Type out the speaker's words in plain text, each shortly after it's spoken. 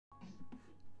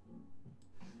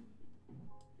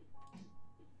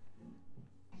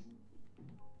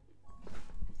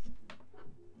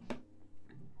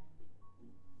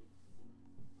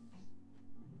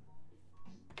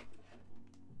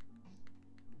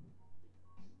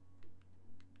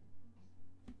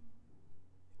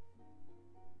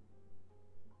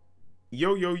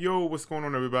Yo, yo, yo, what's going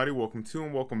on, everybody? Welcome to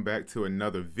and welcome back to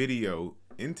another video.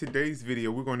 In today's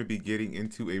video, we're going to be getting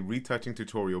into a retouching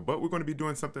tutorial, but we're going to be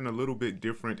doing something a little bit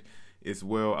different as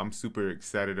well. I'm super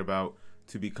excited about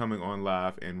to be coming on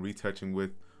live and retouching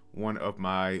with one of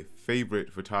my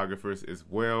favorite photographers as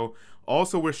well.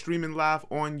 Also, we're streaming live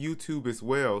on YouTube as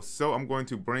well, so I'm going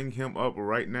to bring him up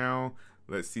right now.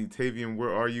 Let's see, Tavian,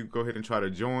 where are you? Go ahead and try to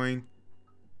join.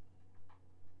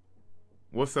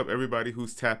 What's up, everybody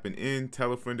who's tapping in?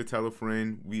 Tell a friend to tell a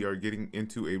friend. We are getting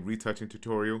into a retouching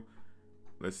tutorial.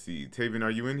 Let's see. Tavian, are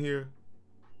you in here?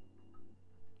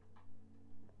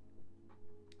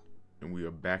 And we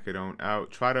are backing on out.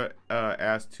 Try to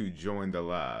ask to join the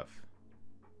live.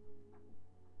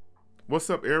 What's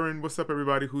up, Aaron? What's up,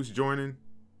 everybody who's joining?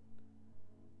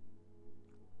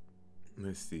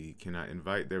 Let's see. Can I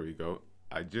invite? There we go.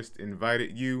 I just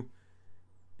invited you.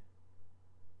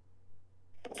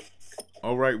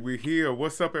 All right, we're here.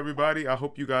 What's up, everybody? I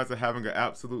hope you guys are having an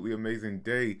absolutely amazing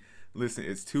day. Listen,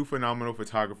 it's two phenomenal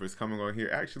photographers coming on here.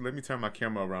 Actually, let me turn my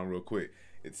camera around real quick.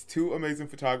 It's two amazing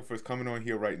photographers coming on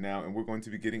here right now, and we're going to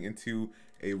be getting into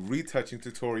a retouching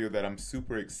tutorial that I'm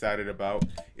super excited about.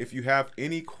 If you have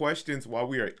any questions while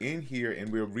we are in here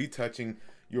and we're retouching,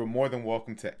 you're more than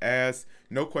welcome to ask.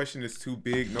 No question is too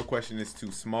big. No question is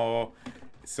too small.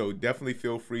 So definitely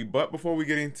feel free. But before we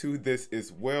get into this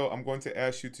as well, I'm going to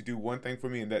ask you to do one thing for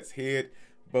me, and that's head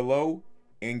below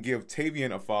and give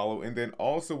Tavian a follow. And then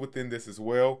also within this as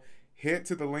well, head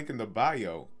to the link in the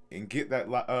bio and get that.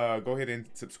 Go ahead and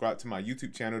subscribe to my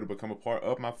YouTube channel to become a part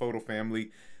of my photo family.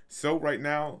 So right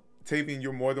now, Tavian,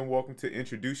 you're more than welcome to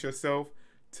introduce yourself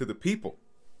to the people.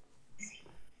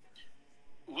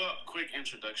 Well, quick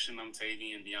introduction. I'm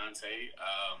Tavian Deontay.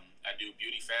 I do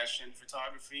beauty fashion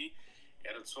photography,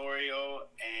 editorial,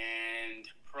 and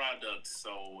products.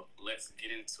 So let's get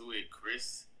into it,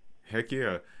 Chris. Heck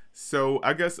yeah. So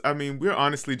I mean, we're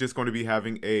honestly just going to be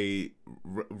having a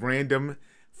random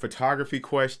photography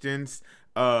questions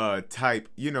type,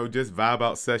 just vibe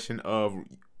out session of,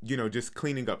 just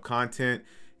cleaning up content.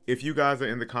 If you guys are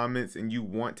in the comments and you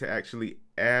want to actually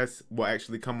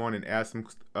come on and ask some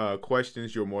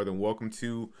questions, you're more than welcome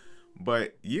to.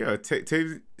 But yeah,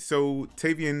 so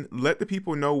Tavian, let the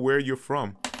people know where you're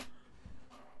from.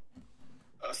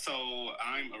 So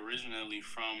I'm originally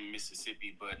from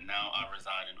Mississippi, but now I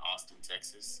reside in Austin,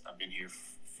 Texas. I've been here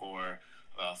for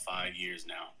about 5 years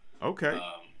now. Okay.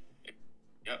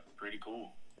 Yep, pretty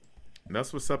cool.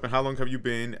 That's what's up. And how long have you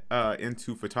been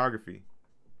into photography?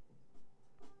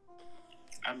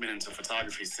 I've been into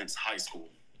photography since high school.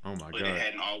 Oh my God. But it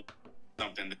hadn't always been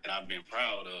something that I've been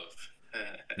proud of.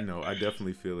 No, I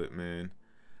definitely feel it, man.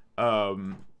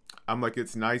 I'm like,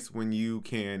 it's nice when you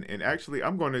can, and actually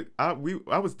I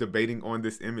was debating on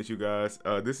this image, you guys.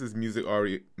 This is music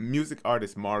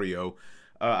artist Mario.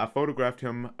 I photographed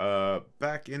him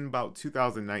back in about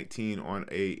 2019 on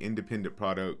a independent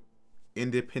project.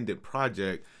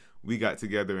 We got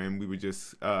together and we were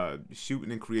just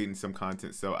shooting and creating some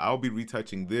content. So I'll be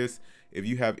retouching this. If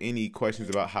you have any questions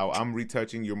about how I'm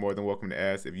retouching, you're more than welcome to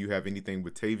ask. If you have anything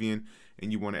with Tavian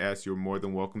and you want to ask, you're more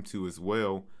than welcome to as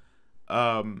well.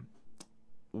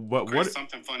 Chris,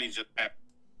 something funny just happened.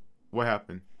 What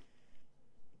happened?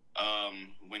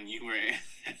 When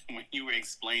you were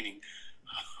explaining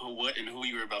what and who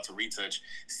you were about to retouch,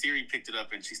 Siri picked it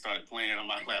up and she started playing on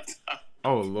my laptop.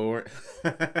 Oh Lord.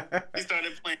 She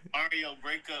started playing Mario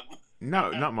Breakup.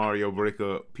 No, not Mario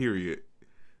Breakup, period.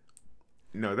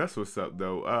 No, that's what's up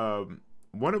though.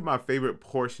 One of my favorite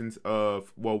portions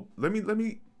of, well, let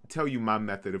me tell you my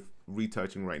method of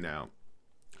retouching right now.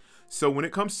 So when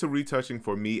it comes to retouching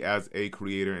for me as a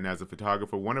creator and as a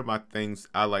photographer, one of my things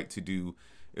I like to do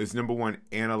is, number one,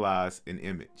 analyze an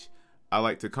image. I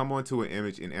like to come onto an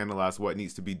image and analyze what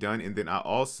needs to be done, and then I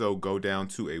also go down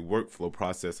to a workflow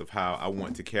process of how I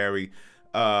want to carry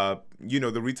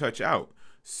the retouch out.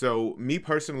 So me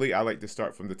personally, I like to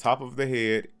start from the top of the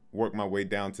head, work my way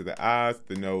down to the eyes,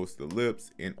 the nose, the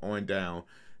lips, and on down.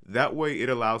 That way it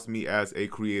allows me as a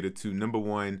creator to, number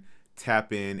one,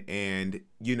 tap in and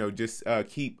just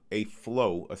keep a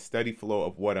steady flow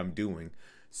of what I'm doing.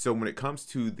 So when it comes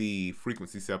to the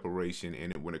frequency separation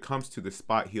and when it comes to the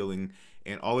spot healing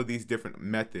and all of these different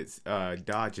methods,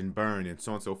 dodge and burn and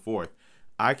so on and so forth,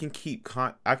 I can keep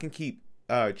track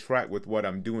with what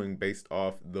I'm doing based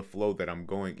off the flow that I'm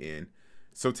going in.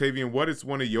 So Tavian, what is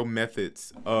one of your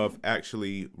methods of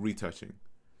actually retouching?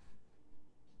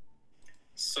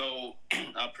 So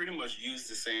I pretty much use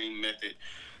the same method.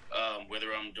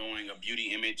 Whether I'm doing a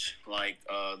beauty image like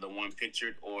the one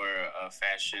pictured or a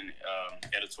fashion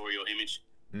editorial image,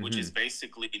 which is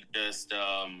basically just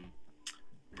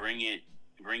bring it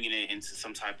bringing it into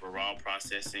some type of raw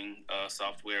processing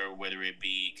software, whether it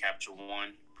be Capture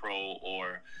One Pro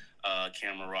or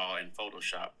Camera Raw and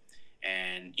Photoshop.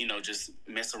 And, you know, just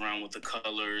mess around with the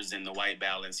colors and the white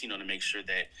balance, you know, to make sure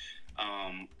that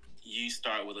you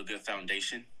start with a good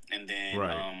foundation. And then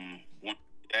once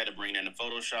that, to bring that into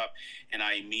Photoshop, and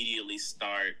I immediately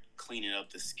start cleaning up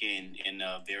the skin in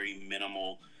a very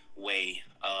minimal way,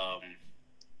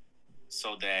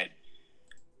 so that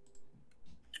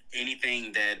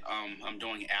anything that I'm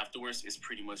doing afterwards is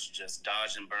pretty much just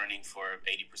dodge and burning for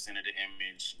 80% of the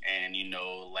image, and, you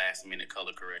know, last minute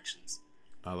color corrections.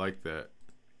 I like that.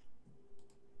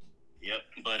 Yep.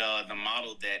 But the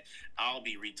model that I'll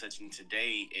be retouching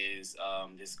today is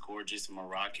this gorgeous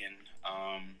Moroccan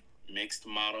mixed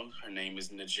model. Her name is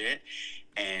Najet,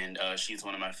 and she's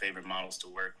one of my favorite models to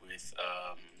work with.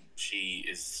 She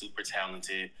is super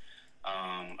talented,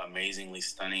 amazingly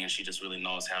stunning, and she just really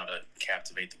knows how to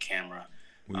captivate the camera.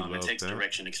 It takes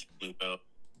direction extremely well.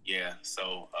 Yeah.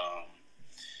 So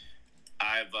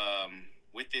I've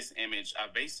with this image,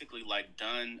 I've basically like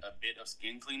done a bit of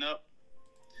skin cleanup.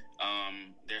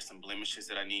 There's some blemishes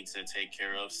that I need to take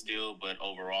care of still, but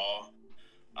overall,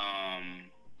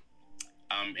 I'm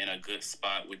in a good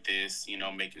spot with this, you know,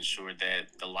 making sure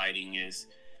that the lighting is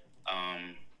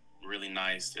really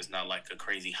nice. There's not like a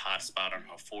crazy hot spot on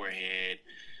her forehead.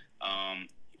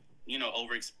 You know,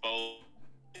 overexposed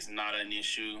is not an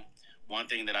issue. One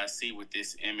thing that I see with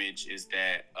this image is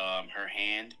that her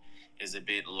hand is a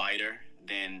bit lighter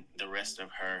than the rest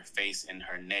of her face and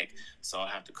her neck. So I'll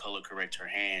have to color correct her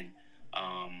hand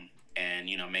and,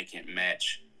 you know, make it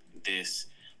match this.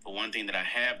 But one thing that I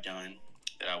have done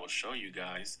that I will show you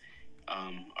guys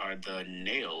are the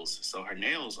nails. So her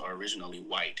nails are originally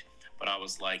white, but I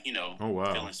was like, you know,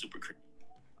 feeling super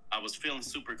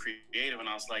creative, and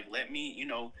I was like, let me, you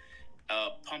know,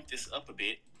 pump this up a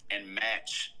bit and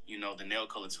match, you know, the nail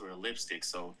color to her lipstick.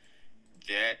 So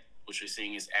that, what you're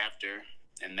seeing is after,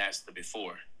 and that's the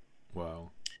before.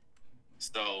 Wow.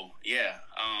 So yeah.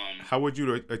 How would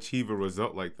you achieve a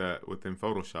result like that within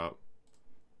Photoshop?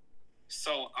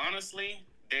 So honestly,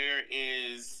 there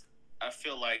is, I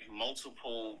feel like,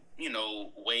 multiple, you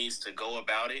know, ways to go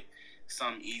about it.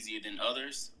 Some easier than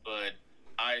others, but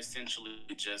I essentially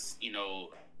just, you know,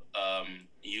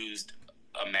 used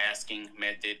a masking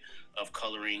method of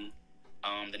coloring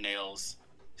the nails,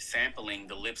 sampling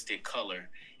the lipstick color,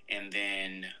 and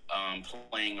then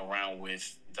playing around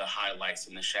with the highlights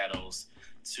and the shadows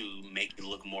to make it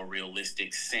look more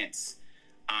realistic, since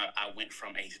I went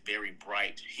from a very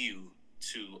bright hue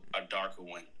to a darker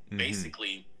one. Mm-hmm.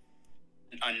 Basically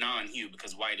a non-hue,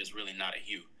 because white is really not a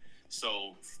hue.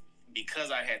 So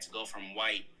because I had to go from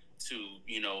white to,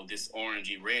 you know, this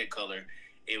orangey red color,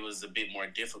 it was a bit more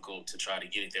difficult to try to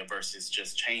get it there versus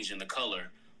just changing the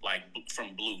color, like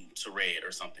from blue to red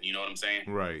or something. You know what I'm saying?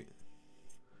 Right.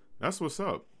 That's what's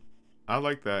up. I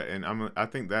like that, and I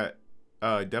think that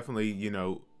definitely, you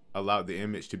know, allowed the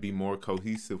image to be more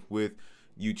cohesive with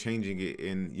you changing it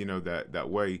in, you know, that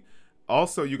way.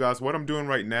 Also, you guys, what I'm doing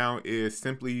right now is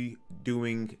simply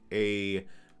doing a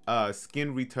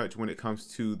skin retouch when it comes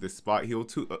to the spot heal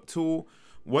tool.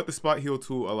 What the spot heal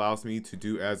tool allows me to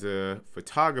do as a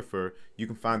photographer, you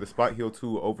can find the spot heal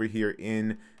tool over here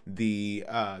in the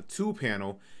tool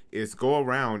panel, is go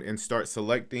around and start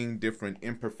selecting different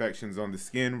imperfections on the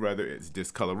skin, whether it's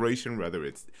discoloration, whether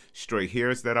it's stray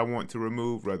hairs that I want to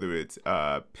remove, whether it's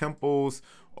pimples,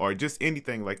 or just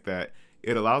anything like that.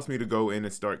 It allows me to go in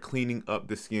and start cleaning up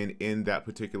the skin in that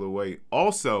particular way.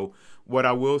 Also, what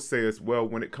I will say as well,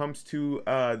 when it comes to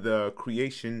the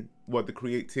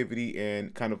creativity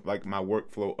and kind of like my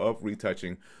workflow of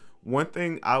retouching, one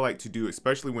thing I like to do,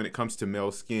 especially when it comes to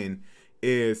male skin,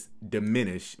 is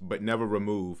diminish but never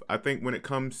remove. I think when it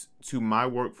comes to my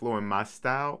workflow and my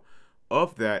style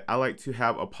of that, I like to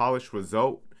have a polished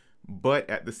result, but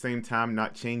at the same time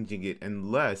not changing it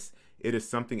unless it is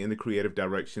something in the creative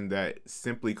direction that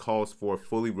simply calls for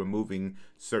fully removing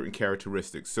certain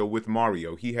characteristics. So with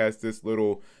Mario, he has this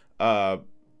little,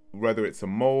 whether it's a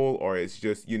mole or it's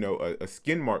just, you know, a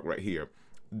skin mark right here.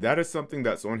 That is something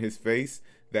that's on his face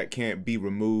that can't be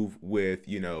removed with,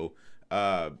 you know,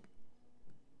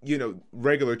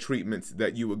 regular treatments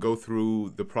that you would go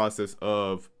through the process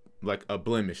of like a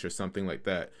blemish or something like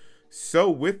that. So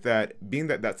with that, being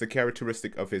that that's a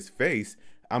characteristic of his face,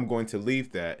 I'm going to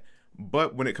leave that.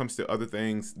 But when it comes to other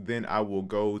things, then I will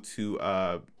go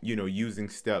to, using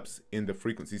steps in the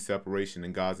frequency separation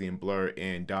and Gaussian blur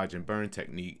and dodge and burn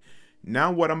technique.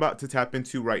 Now what I'm about to tap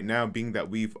into right now, being that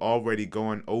we've already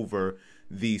gone over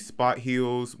the spot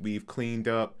heals, we've cleaned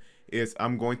up, is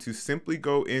I'm going to simply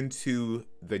go into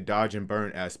the dodge and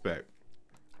burn aspect.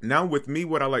 Now with me,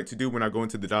 what I like to do when I go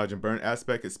into the dodge and burn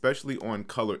aspect, especially on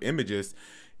color images,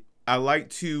 I like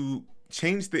to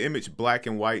change the image black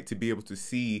and white to be able to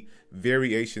see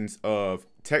variations of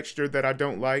texture that I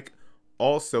don't like,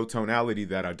 also tonality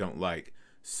that I don't like.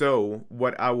 So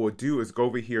what I will do is go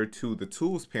over here to the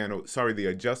tools panel, sorry, the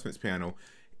adjustments panel,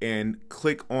 and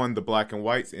click on the black and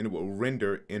whites, and it will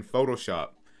render in Photoshop.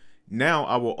 Now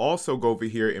I will also go over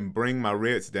here and bring my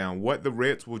reds down. What the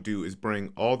reds will do is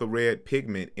bring all the red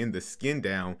pigment in the skin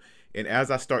down. And as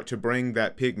I start to bring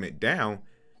that pigment down,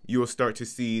 you will start to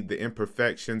see the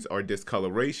imperfections or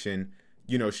discoloration,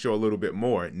 you know, show a little bit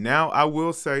more. Now I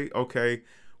will say, okay,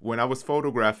 when I was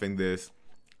photographing this,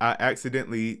 I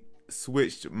accidentally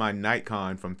switched my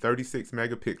Nikon from 36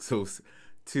 megapixels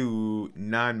to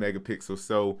 9 megapixels.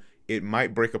 So it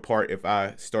might break apart if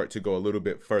I start to go a little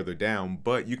bit further down,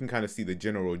 but you can kind of see the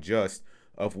general gist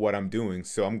of what I'm doing.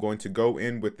 So I'm going to go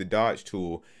in with the dodge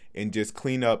tool and just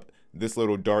clean up this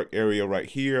little dark area right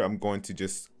here. I'm going to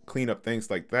just clean up things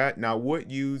like that. Now I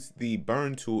would use the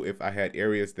burn tool if I had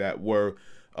areas that were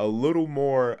a little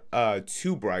more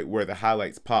too bright where the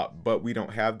highlights pop, but we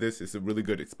don't have this. It's a really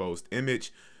good exposed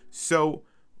image. So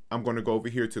I'm going to go over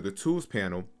here to the tools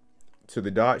panel, to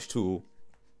the dodge tool,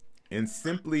 and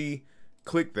simply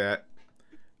click that.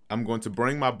 I'm going to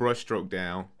bring my brush stroke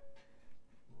down,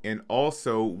 and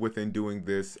also within doing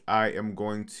this, I am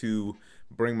going to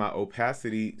bring my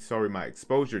opacity, sorry, my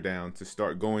exposure down to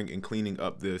start going and cleaning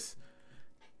up this.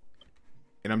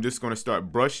 And I'm just going to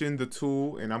start brushing the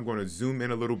tool, and I'm going to zoom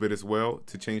in a little bit as well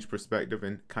to change perspective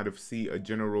and kind of see a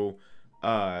general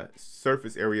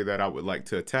surface area that I would like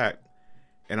to attack.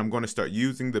 And I'm going to start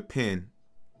using the pen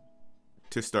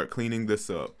to start cleaning this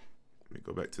up. Let me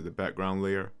go back to the background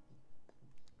layer.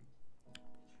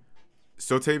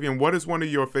 So Tavian, what is one of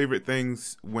your favorite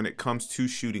things when it comes to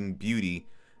shooting beauty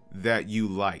that you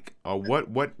like? Or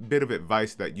what bit of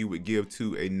advice that you would give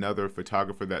to another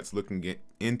photographer that's looking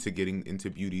into getting into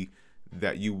beauty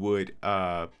that you would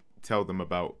tell them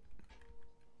about?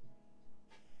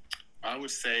 I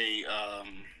would say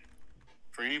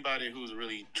for anybody who's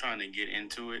really trying to get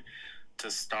into it, to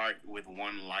start with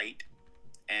one light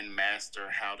and master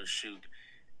how to shoot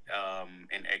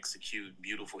and execute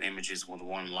beautiful images with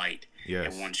one light.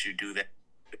 Yes. And once you do that,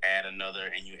 you add another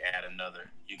and you add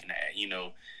another. You can add, you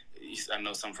know, I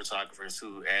know some photographers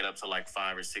who add up to like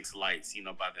 5 or 6 lights, you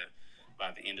know,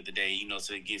 by the end of the day, you know,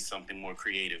 to get something more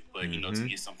creative. But, you know, to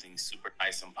get something super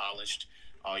nice and polished,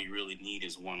 all you really need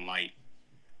is one light.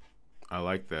 I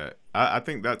like that. I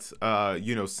think that's,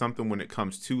 you know, something when it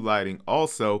comes to lighting.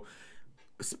 Also,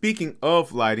 speaking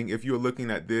of lighting, if you're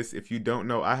looking at this, if you don't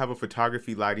know, I have a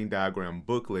photography lighting diagram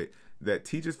booklet that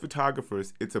teaches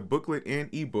photographers. It's a booklet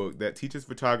and ebook that teaches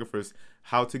photographers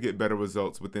how to get better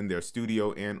results within their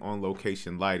studio and on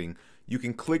location lighting. You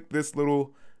can click this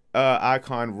little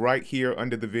icon right here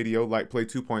under the video, Light Play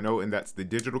 2.0, and that's the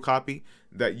digital copy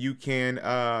that you can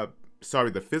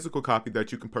the physical copy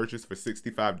that you can purchase for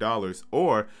 $65.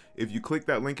 Or if you click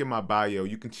that link in my bio,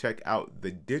 you can check out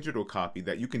the digital copy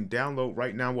that you can download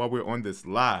right now while we're on this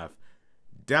live.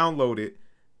 Download it,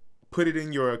 put it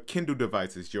in your Kindle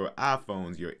devices, your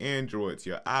iPhones, your Androids,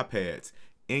 your iPads,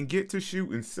 and get to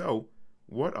shooting. So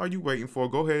what are you waiting for?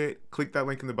 Go ahead, click that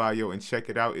link in the bio and check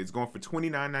it out. It's going for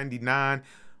 $29.99.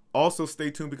 Also, stay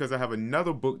tuned because I have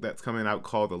another book that's coming out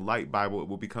called The Light Bible. It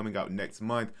will be coming out next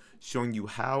month, showing you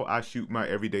how I shoot my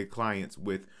everyday clients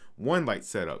with 1 light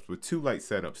setups, with 2 light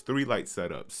setups, 3 light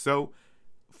setups. So,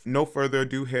 no further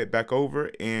ado, head back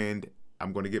over and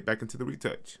I'm going to get back into the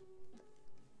retouch.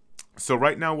 So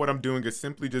right now what I'm doing is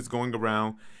simply just going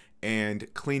around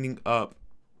and cleaning up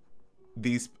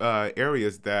these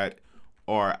areas that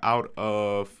are out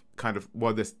of kind of,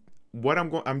 well, this, what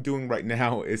I'm doing right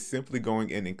now is simply going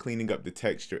in and cleaning up the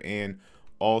texture and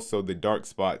also the dark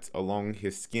spots along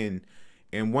his skin.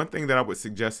 And one thing that I would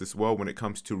suggest as well when it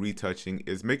comes to retouching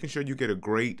is making sure you get a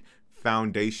great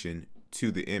foundation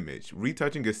to the image.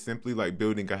 Retouching is simply like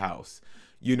building a house.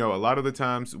 You know, a lot of the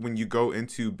times when you go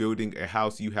into building a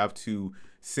house, you have to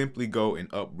simply go and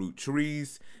uproot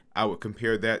trees. I would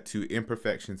compare that to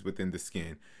imperfections within the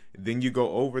skin. Then you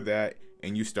go over that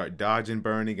and you start dodging,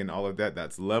 burning, and all of that.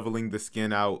 That's leveling the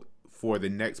skin out for the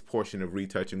next portion of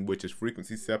retouching, which is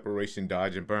frequency separation,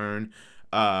 dodge and burn,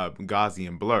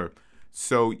 Gaussian blur.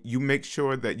 So you make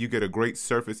sure that you get a great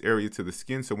surface area to the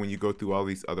skin, so when you go through all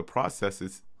these other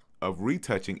processes of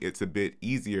retouching, it's a bit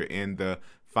easier and the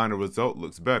final result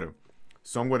looks better.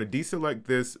 So I'm going to deselect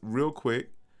this real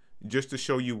quick just to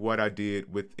show you what I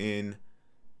did within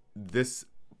this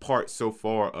part so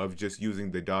far of just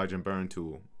using the dodge and burn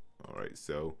tool. All right,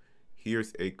 so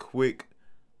here's a quick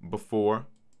before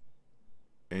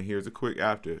and here's a quick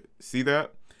after. See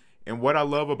that? And what I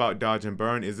love about dodge and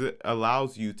burn is it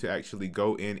allows you to actually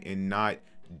go in and not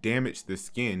damage the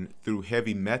skin through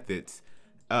heavy methods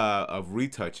of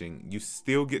retouching. You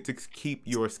still get to keep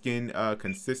your skin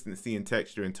consistency and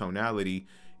texture and tonality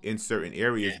in certain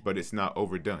areas, but it's not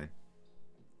overdone.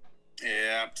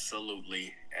 Yeah,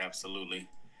 absolutely. Absolutely.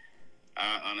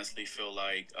 I honestly feel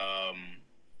like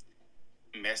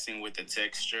messing with the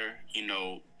texture, you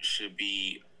know, should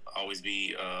be always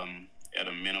be at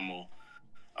a minimal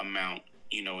amount,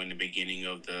 you know, in the beginning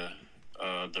of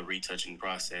the retouching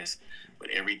process. But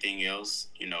everything else,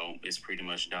 you know, is pretty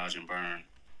much dodge and burn.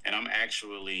 And I'm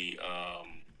actually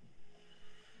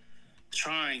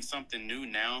trying something new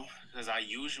now because I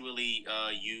usually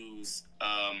use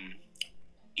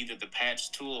either the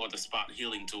patch tool or the spot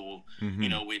healing tool, you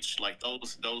know, which like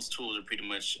those tools are pretty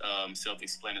much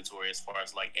self-explanatory as far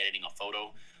as like editing a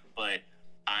photo. But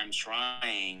I'm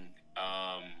trying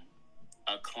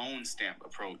a clone stamp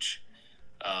approach,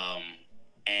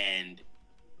 and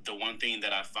the one thing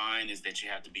that I find is that you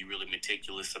have to be really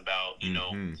meticulous about, you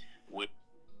know,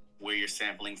 where you're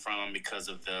sampling from because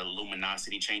of the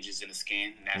luminosity changes in the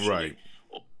skin naturally, Right.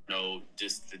 or, you know,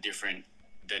 just the different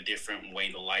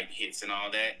way the light hits and all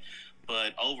that.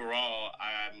 But overall,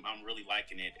 I'm really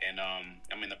liking it, and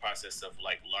I'm in the process of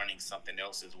like learning something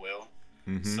else as well.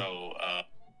 So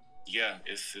yeah,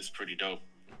 it's pretty dope.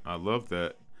 I love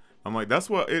that. I'm like, that's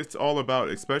what it's all about,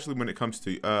 especially when it comes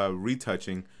to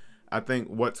retouching. I think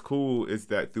what's cool is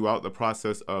that throughout the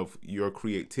process of your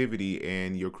creativity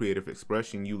and your creative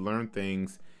expression, you learn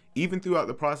things even throughout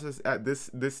the process at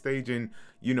this stage in,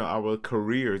 you know, our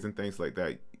careers and things like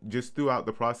that. Just throughout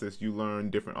the process, you learn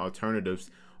different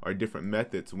alternatives or different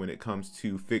methods when it comes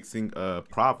to fixing a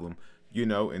problem, you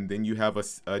know, and then you have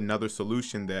another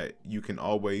solution that you can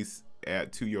always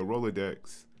add to your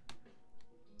Rolodex.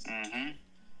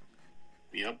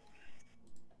 Yep.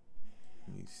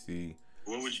 Let me see.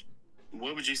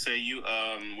 What would you say you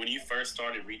when you first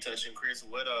started retouching, Chris?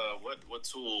 What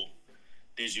tool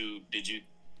did you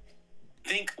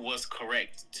think was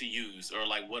correct to use, or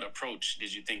like what approach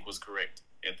did you think was correct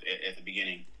at the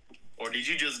beginning, or did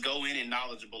you just go in and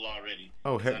knowledgeable already?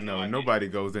 Oh heck no, nobody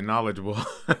goes in knowledgeable.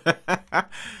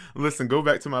 Listen, go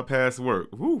back to my past work.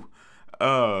 Woo.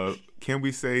 Can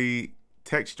we say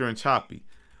texture and choppy?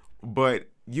 But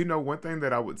you know, one thing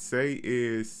that I would say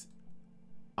is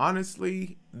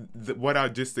honestly what I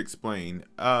just explained.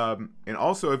 And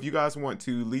also, if you guys want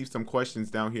to leave some questions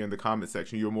down here in the comment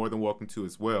section, you're more than welcome to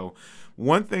as well.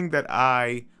 One thing that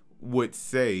I would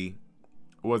say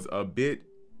was a bit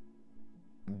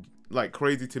like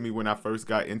crazy to me when I first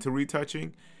got into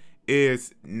retouching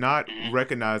is not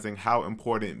recognizing how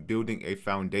important building a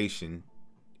foundation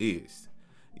is.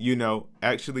 You know,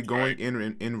 actually going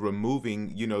in and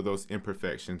removing, you know, those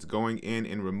imperfections, going in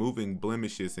and removing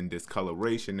blemishes and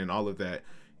discoloration and all of that.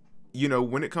 You know,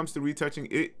 when it comes to retouching,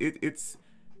 it's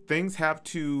things have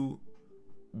to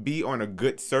be on a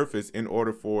good surface in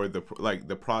order for the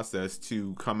process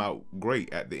to come out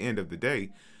great at the end of the day.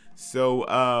 So,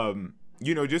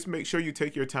 you know, just make sure you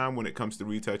take your time when it comes to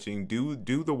retouching. Do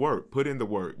the work, put in the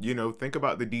work, you know, think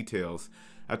about the details.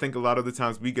 I think a lot of the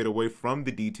times we get away from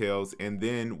the details, and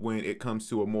then when it comes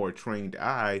to a more trained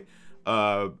eye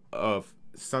of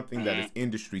something that is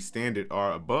industry standard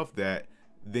or above that,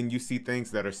 then you see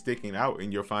things that are sticking out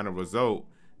in your final result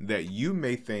that you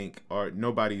may think or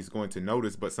nobody's going to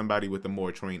notice, but somebody with a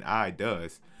more trained eye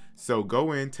does. So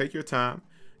go in, take your time.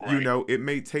 You know, it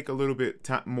may take a little bit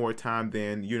more time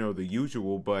than, you know, the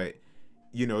usual, but,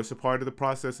 you know, it's a part of the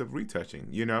process of retouching,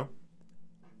 you know?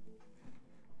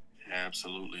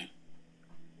 Absolutely.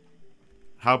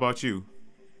 How about you?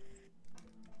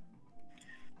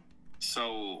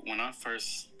 So when I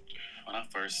first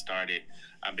started,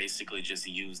 I basically just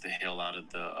used the hell out of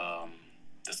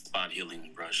the spot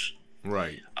healing brush.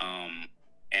 Right.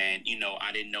 And you know,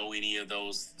 I didn't know any of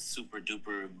those super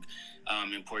duper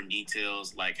important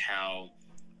details, like how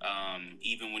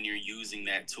even when you're using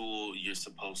that tool, you're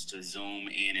supposed to zoom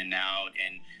in and out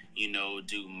and, you know,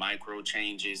 do micro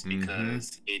changes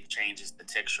because it changes the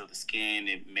texture of the skin,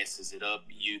 it messes it up,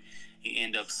 you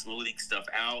end up smoothing stuff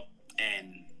out.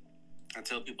 And I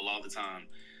tell people all the time,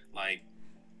 like,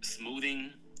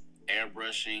 smoothing,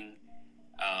 airbrushing,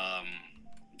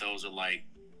 those are like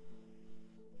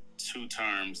two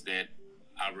terms that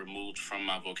I removed from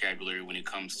my vocabulary when it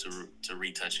comes to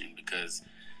retouching, because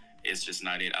it's just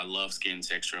not it. I love skin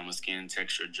texture. I'm a skin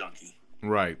texture junkie.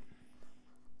 Right.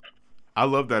 I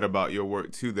love that about your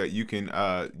work too, that you can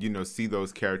you know, see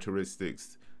those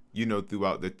characteristics, you know,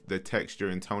 throughout the texture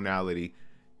and tonality.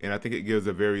 And I think it gives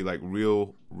a very like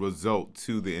real result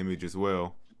to the image as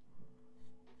well.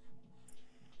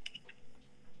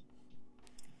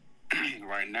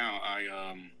 now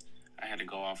I had to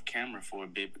go off camera for a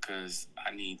bit because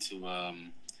I need to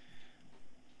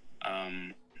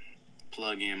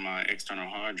plug in my external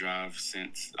hard drive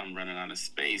since I'm running out of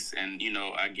space, and you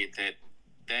know I get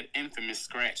that infamous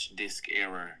scratch disk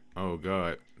error. Oh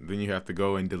God! Then you have to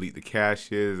go and delete the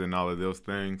caches and all of those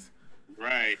things.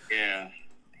 Right? Yeah.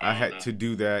 I had to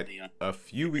do that a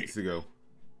few weeks ago.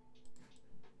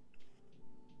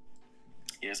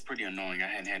 Yeah, it's pretty annoying. I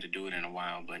hadn't had to do it in a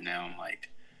while, but now I'm like,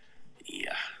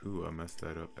 yeah. Ooh, I messed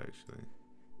that up actually.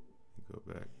 Go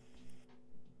back.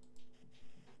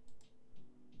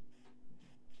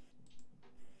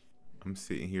 I'm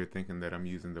sitting here thinking that I'm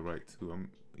using the right tool.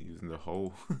 I'm using the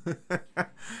whole.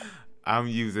 I'm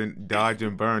using dodge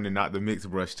and burn and not the mix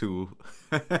brush tool.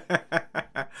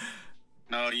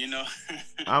 No, you know.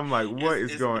 I'm like, what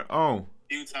is going on? A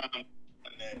few times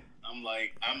that I'm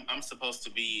like, I'm supposed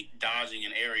to be dodging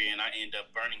an area and I end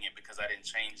up burning it because I didn't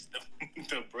change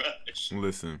the brush.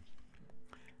 Listen,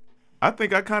 I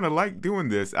think I kind of like doing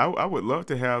this. I would love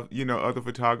to have, you know, other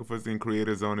photographers and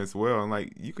creators on as well. And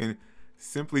like, you can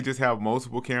simply just have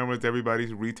multiple cameras,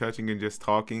 everybody's retouching and just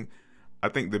talking. I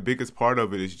think the biggest part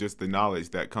of it is just the knowledge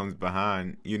that comes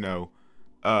behind, you know,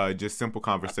 just simple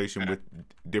conversation with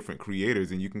different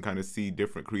creators, and you can kind of see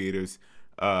different creators'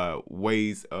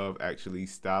 ways of actually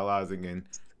stylizing and,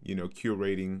 you know,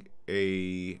 curating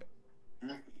a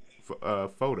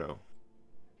photo.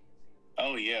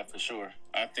 Oh yeah, for sure.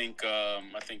 I think that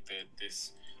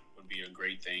this would be a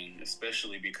great thing,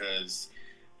 especially because,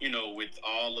 you know, with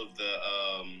all of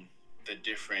the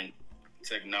different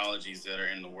technologies that are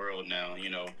in the world now, you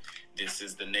know, this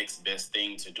is the next best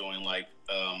thing to doing like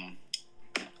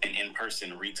an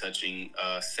in-person retouching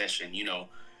session, you know,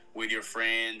 with your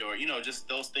friend, or, you know, just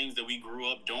those things that we grew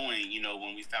up doing, you know,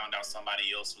 when we found out somebody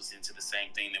else was into the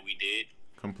same thing that we did.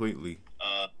 Completely.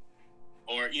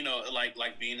 Or, you know,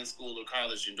 like being in school or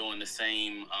college and doing the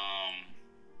same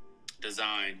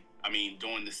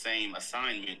doing the same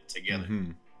assignment together.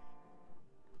 Mm-hmm.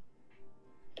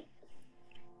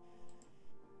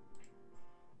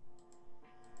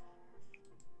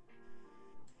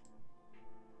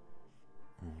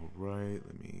 All right,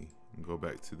 let me go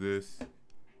back to this.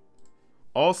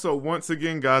 Also, once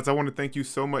again, guys, I want to thank you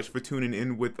so much for tuning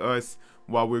in with us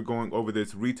while we're going over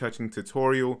this retouching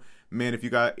tutorial. Man, if you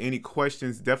got any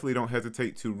questions, definitely don't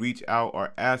hesitate to reach out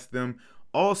or ask them.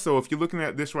 Also, if you're looking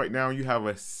at this right now, you have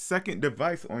a second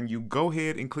device on you, go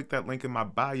ahead and click that link in my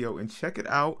bio and check it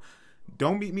out.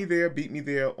 Don't meet me there, beat me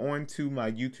there onto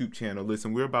my YouTube channel.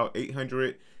 Listen, we're about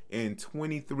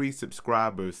 823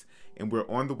 subscribers, and we're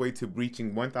on the way to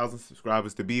reaching 1,000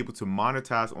 subscribers to be able to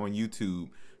monetize on YouTube.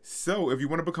 So if you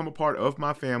want to become a part of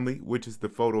my family, which is the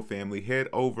Photo family, head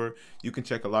over. You can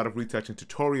check a lot of retouching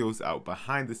tutorials out,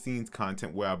 behind the scenes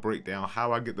content where I break down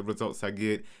how I get the results I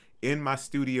get in my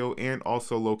studio, and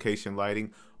also location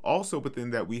lighting. Also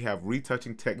within that, we have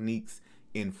retouching techniques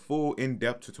in full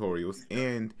in-depth tutorials.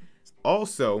 And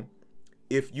also,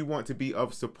 if you want to be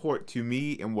of support to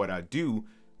me and what I do,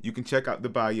 you can check out the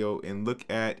bio and look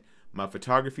at my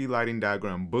photography lighting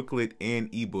diagram booklet and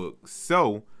ebook.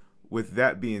 So with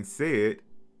that being said,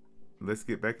 let's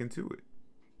get back into it.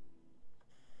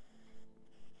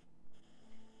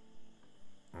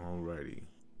 Alrighty.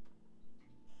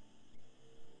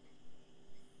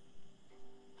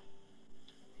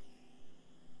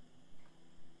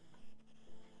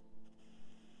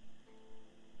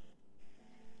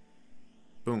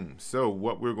 Boom. So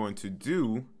what we're going to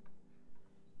do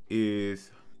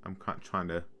is, I'm trying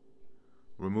to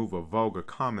remove a vulgar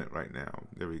comment right now.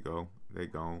 There we go. They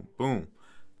gone. Boom.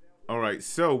 All right.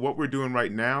 So what we're doing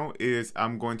right now is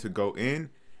I'm going to go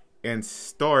in and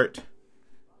start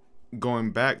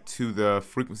going back to the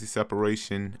frequency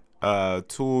separation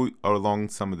tool along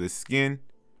some of the skin.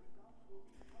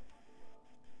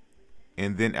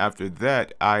 And then after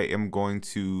that, I am going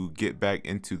to get back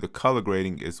into the color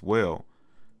grading as well,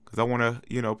 because I want to,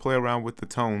 you know, play around with the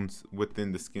tones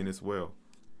within the skin as well.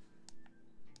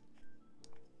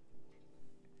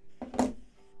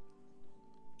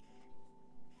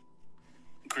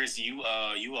 Chris, you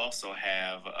also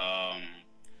have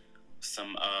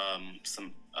some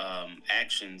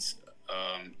actions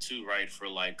too, right? For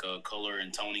like color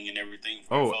and toning and everything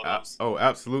for photos. Oh,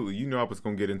 absolutely. You know I was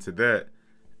gonna get into that.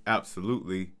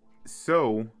 Absolutely.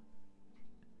 So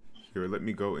here, let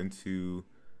me go into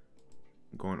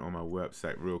going on my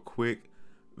website real quick.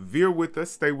 Veer with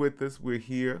us, stay with us. We're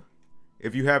here.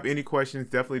 If you have any questions,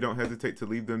 definitely don't hesitate to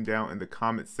leave them down in the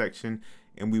comment section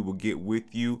and we will get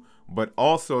with you. But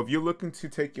also, if you're looking to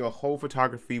take your whole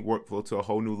photography workflow to a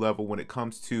whole new level when it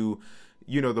comes to,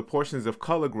 you know, the portions of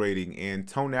color grading and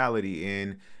tonality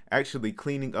and actually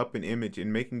cleaning up an image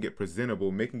and making it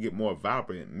presentable, making it more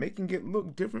vibrant, making it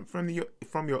look different from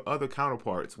your other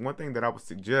counterparts. One thing that I would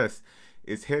suggest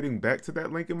is heading back to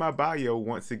that link in my bio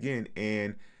once again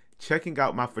and checking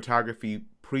out my photography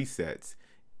presets.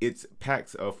 It's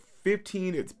packs of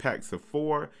 15, it's packs of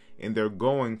 4, and they're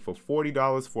going for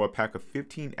 $40 for a pack of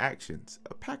 15 actions.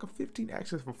 A pack of 15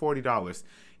 actions for $40.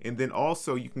 And then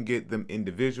also you can get them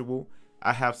individual.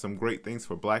 I have some great things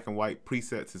for black and white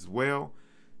presets as well.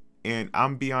 And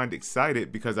I'm beyond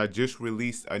excited because I just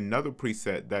released another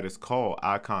preset that is called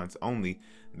Icons Only.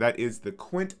 That is the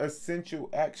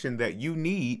quintessential action that you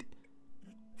need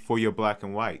for your black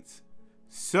and whites.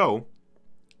 So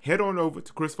head on over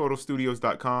to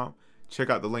chrisphotostudios.com. Check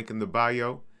out the link in the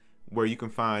bio where you can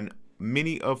find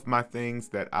many of my things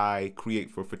that I create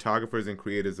for photographers and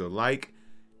creators alike.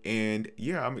 And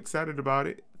yeah, I'm excited about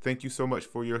it. Thank you so much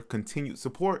for your continued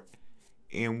support.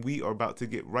 And we are about to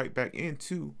get right back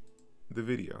into the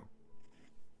video.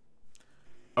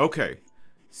 Okay,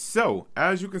 so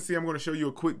as you can see, I'm going to show you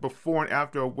a quick before and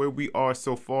after of where we are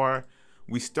so far.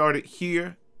 We started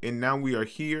here and now we are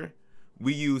here.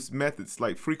 We use methods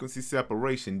like frequency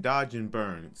separation, dodge and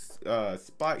burn,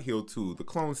 spot heal tool, the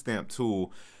clone stamp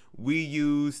tool. We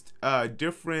used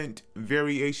different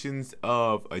variations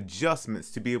of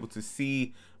adjustments to be able to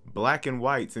see black and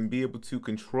whites and be able to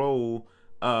control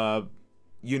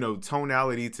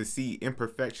tonality to see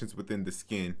imperfections within the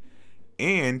skin.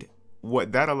 And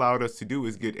what that allowed us to do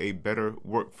is get a better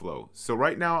workflow. So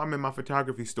right now I'm in my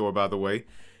photography store, by the way.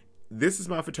 This is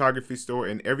my photography store,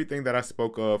 and everything that I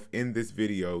spoke of in this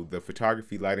video, the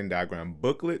photography lighting diagram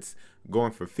booklets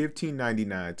going for $15.99,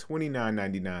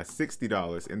 $29.99,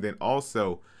 $60. And then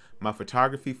also my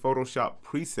photography Photoshop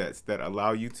presets that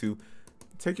allow you to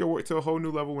take your work to a whole new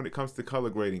level when it comes to color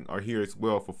grading are here as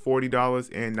well for $40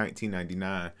 and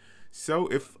 $19.99. So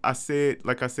if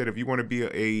you want to be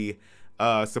a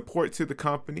support to the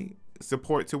company,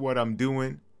 support to what I'm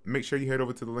doing, make sure you head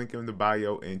over to the link in the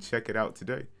bio and check it out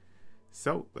today.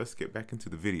 So let's get back into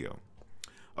the video.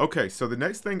 Okay, so the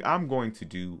next thing I'm going to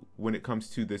do when it comes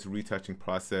to this retouching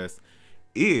process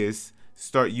is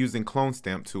start using clone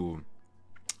stamp tool.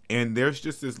 And there's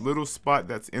just this little spot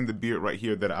that's in the beard right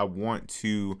here that I want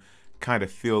to kind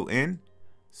of fill in.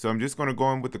 So I'm just going to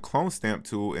go in with the clone stamp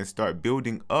tool and start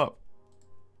building up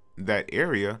that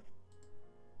area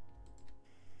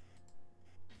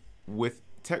with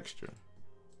texture.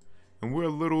 And we're a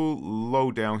little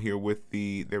low down here with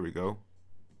the, there we go.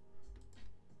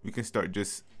 We can start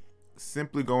just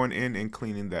simply going in and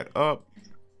cleaning that up.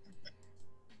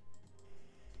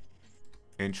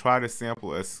 And try to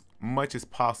sample as much as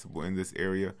possible in this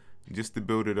area just to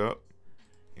build it up.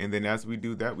 And then as we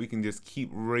do that, we can just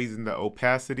keep raising the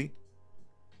opacity.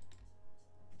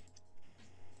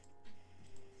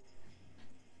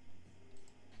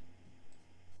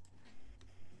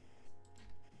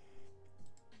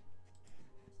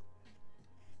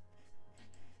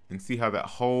 And see how that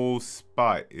whole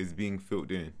spot is being filled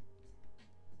in.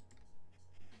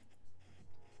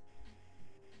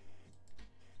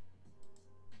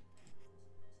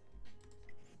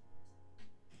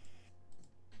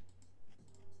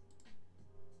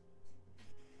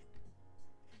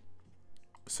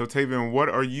 So Tavian, what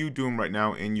are you doing right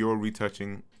now in your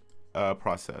retouching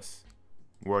process?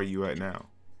 Where are you at now?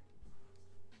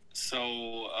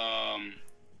 So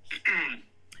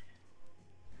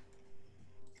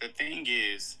the thing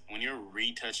is, when you're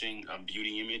retouching a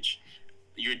beauty image,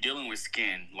 you're dealing with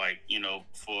skin, like,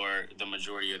 for the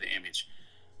majority of the image.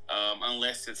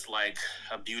 Unless it's like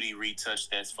a beauty retouch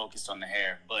that's focused on the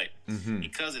hair. But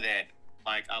because of that,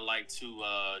 like, I like to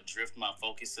drift my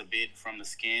focus a bit from the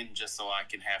skin just so I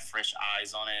can have fresh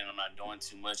eyes on it and I'm not doing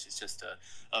too much. It's just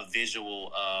a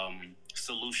visual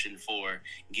solution for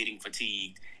getting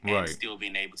fatigued and still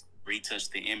being able to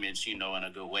retouch the image, in a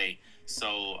good way.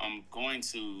 So I'm going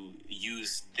to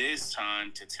use this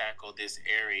time to tackle this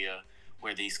area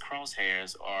where these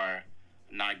crosshairs are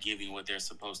not giving what they're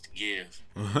supposed to give.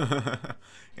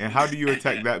 And how do you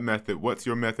attack that method? What's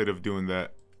your method of doing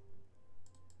that?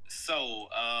 So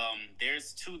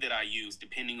there's two that I use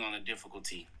depending on the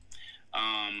difficulty.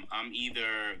 I'm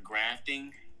either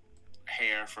grafting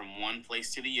hair from one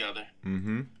place to the other,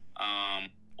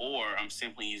 or I'm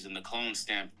simply using the clone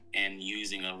stamp and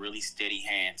using a really steady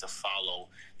hand to follow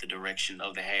the direction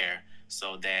of the hair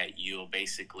so that you'll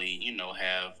basically,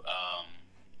 have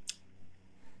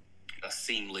a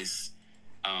seamless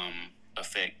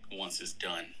effect once it's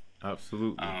done.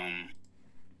 Absolutely.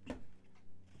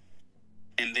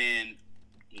 And then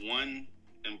one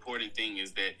important thing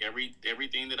is that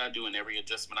everything that I do and every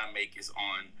adjustment I make is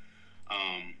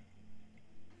on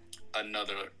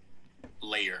another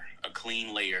layer, a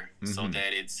clean layer, so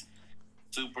that it's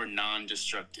super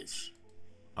non-destructive.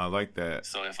 I like that.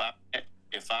 So if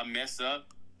I mess up,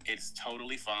 it's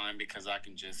totally fine because I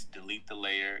can just delete the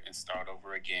layer and start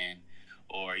over again,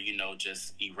 or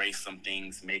just erase some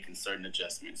things, making certain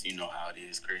adjustments. You know how it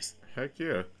is, Chris. Heck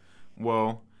yeah.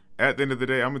 Well, at the end of the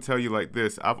day, I'm gonna tell you like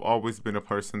this. I've always been a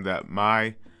person that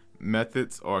my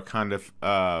methods are kind of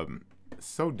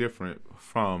so different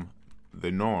from the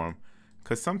norm.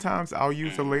 Cause sometimes I'll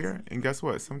use a layer, and guess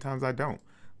what? Sometimes I don't.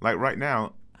 Like right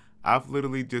now, I've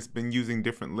literally just been using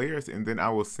different layers, and then I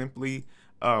will simply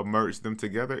merge them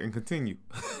together and continue.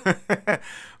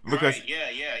 Because Right?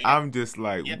 Yeah. I'm just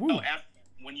like, Yeah. woo.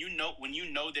 When you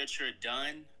know that you're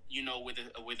done, with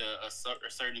a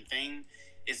certain thing,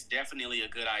 it's definitely a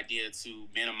good idea to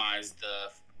minimize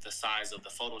the size of the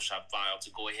Photoshop file,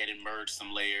 to go ahead and merge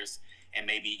some layers, and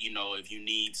maybe if you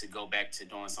need to go back to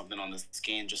doing something on the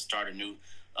skin, just start a new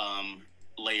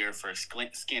layer for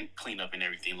skin cleanup and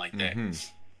everything like that.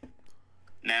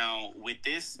 Now with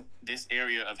this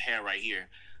area of hair right here,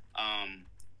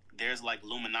 there's like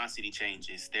luminosity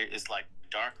changes. There is like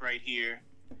dark right here,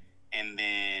 and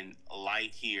then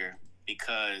light here,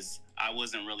 because I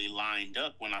wasn't really lined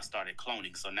up when I started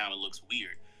cloning, so now it looks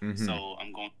weird. So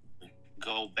I'm going to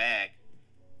go back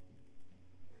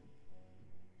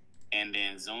and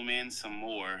then zoom in some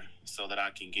more so that I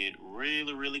can get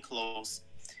really, really close.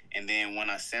 And then when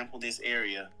I sample this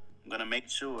area, I'm going to make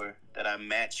sure that I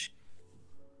match.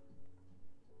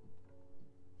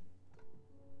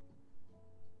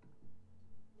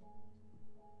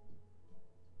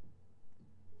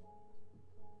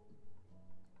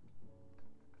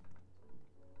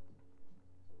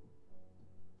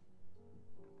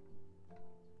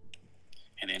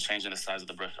 And then changing the size of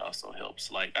the brush also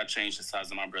helps. Like I changed the size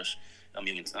of my brush a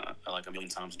million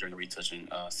times during the retouching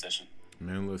session.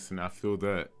 Man, listen, I feel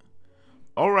that.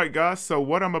 All right, guys. So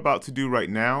what I'm about to do right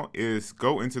now is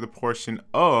go into the portion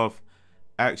of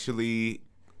actually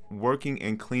working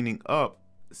and cleaning up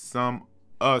some.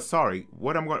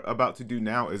 What I'm about to do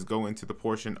now is go into the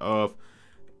portion of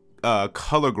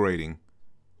color grading.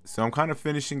 So I'm kind of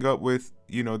finishing up with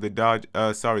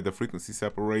the frequency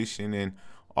separation and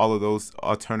all of those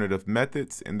alternative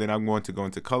methods, and then I'm going to go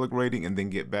into color grading and then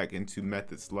get back into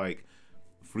methods like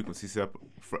frequency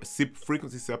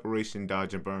separation,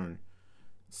 dodge and burn.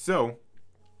 So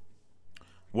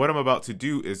what I'm about to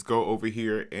do is go over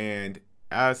here, and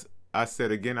as I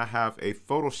said again, I have a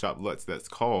Photoshop LUTs that's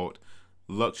called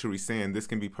Luxury Sand. This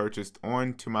can be purchased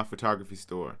onto my photography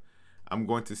store. I'm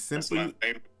going to simply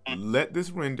let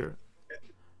this render.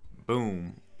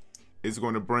 Boom. It's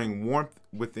going to bring warmth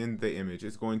within the image.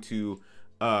 It's going to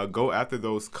go after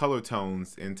those color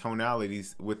tones and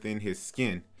tonalities within his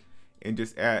skin, and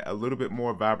just add a little bit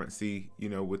more vibrancy,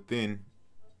 within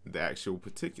the actual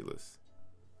particulars.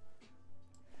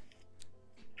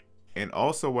 And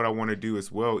also what I want to do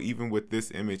as well, even with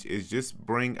this image, is just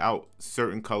bring out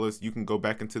certain colors. You can go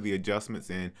back into the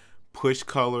adjustments and push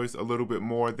colors a little bit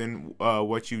more than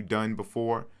what you've done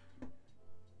before.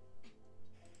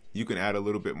 You can add a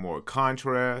little bit more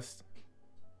contrast.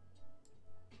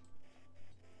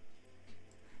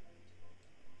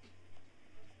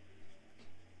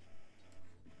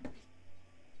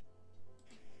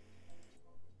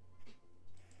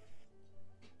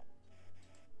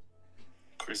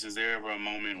 Chris, is there ever a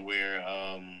moment where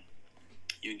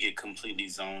you get completely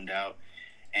zoned out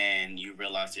and you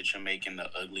realize that you're making the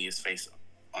ugliest face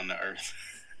on the earth?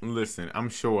 Listen, I'm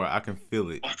sure I can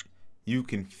feel it. You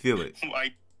can feel it.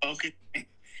 Like, okay.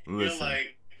 Listen. You're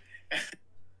like,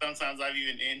 sometimes I've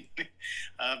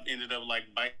ended up like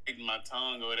biting my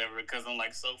tongue or whatever because I'm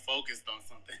like so focused on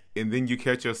something. And then you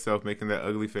catch yourself making that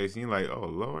ugly face, and you're like, oh,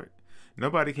 Lord.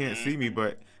 Nobody can't see me,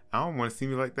 but I don't want to see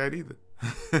me like that either.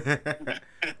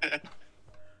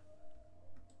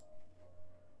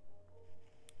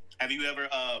 Have you ever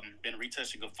been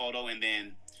retouching a photo and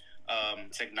then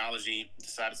technology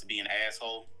decided to be an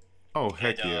asshole? Oh,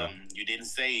 heck yeah. You didn't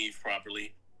save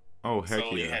properly. Oh, heck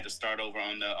so yeah. You had to start over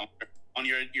on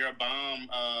your bomb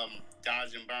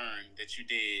dodge and burn that you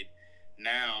did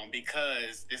now,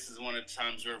 because this is one of the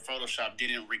times where Photoshop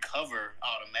didn't recover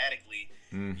automatically.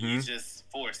 You just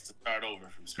forced to start over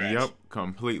from scratch. Yep,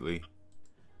 completely.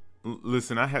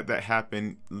 Listen, I had that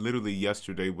happen literally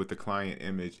yesterday with the client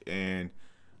image, and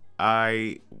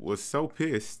I was so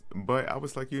pissed, but I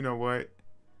was like, you know what?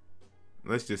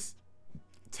 Let's just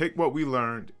take what we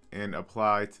learned and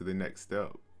apply to the next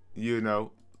step,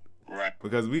 Right.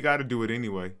 Because we got to do it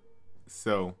anyway.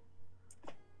 So.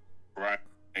 Right.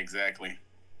 Exactly.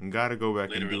 Got to go back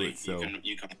Literally, and do it. So.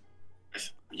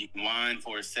 You can whine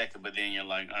for a second, but then you're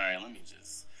like, all right, let me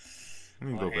just. Let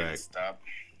me Go go ahead and back. stop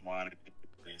wanting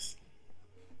this.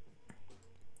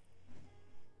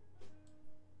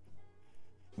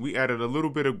 We added a little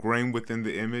bit of grain within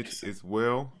the image as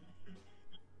well.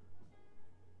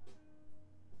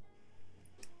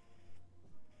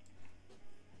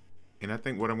 And I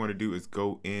think what I'm going to do is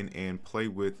go in and play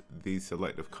with the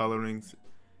selective colorings.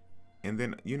 And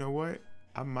then, you know what?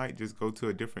 I might just go to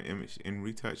a different image and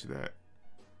retouch that.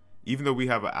 Even though we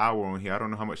have an hour on here, I don't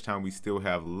know how much time we still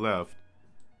have left.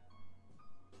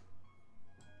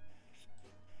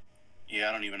 Yeah,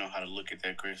 I don't even know how to look at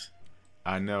that, Chris.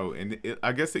 I know, and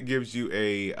I guess it gives you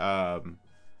a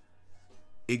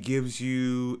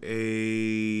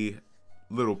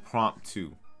little prompt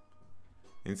too.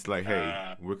 It's like,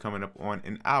 hey, we're coming up on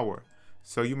an hour,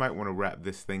 so you might want to wrap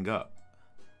this thing up.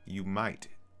 You might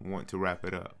want to wrap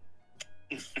it up,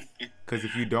 because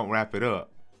if you don't wrap it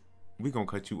up, we're gonna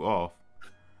cut you off.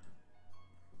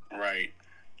 Right.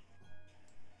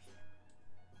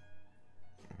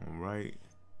 All right.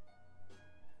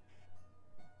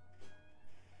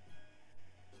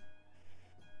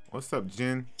 What's up,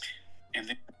 Jen? And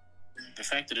then the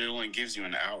fact that it only gives you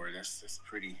an hour, that's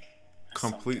pretty. That's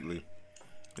Completely. Something.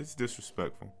 It's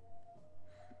disrespectful.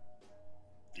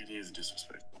 It is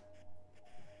disrespectful.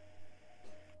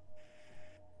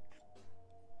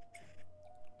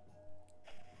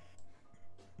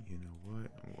 You know what?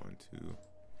 I'm going to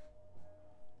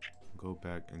go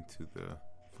back into the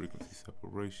frequency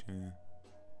separation.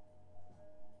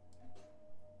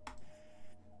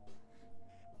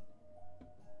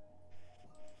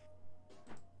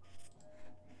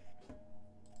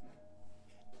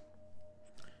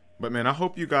 But man, I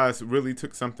hope you guys really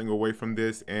took something away from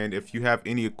this. And if you have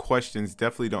any questions,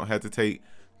 definitely don't hesitate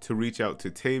to reach out to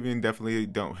Tavian. Definitely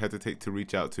don't hesitate to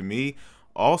reach out to me.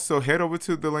 Also, head over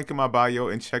to the link in my bio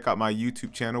and check out my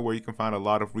YouTube channel where you can find a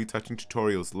lot of retouching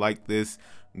tutorials like this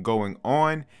going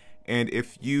on. And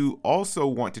if you also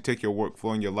want to take your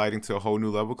workflow and your lighting to a whole new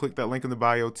level, click that link in the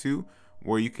bio too,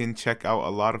 where you can check out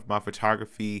a lot of my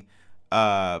photography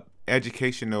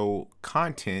educational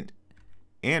content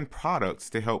and products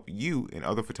to help you and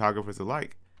other photographers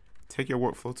alike take your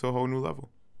workflow to a whole new level.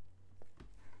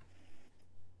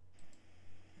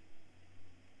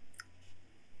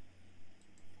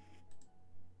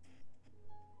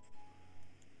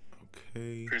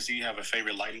 Okay. Chris, do you have a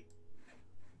favorite lighting?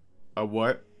 A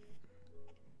what?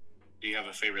 Do you have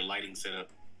a favorite lighting setup?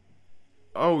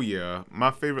 Oh yeah, my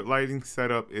favorite lighting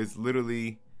setup is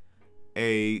literally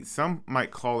some might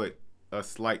call it a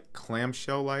slight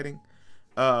clamshell lighting.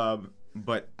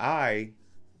 But I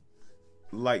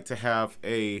like to have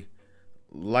a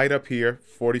light up here,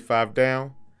 45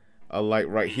 down, a light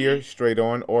right here, straight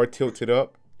on or tilted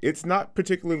up. It's not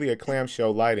particularly a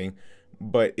clamshell lighting,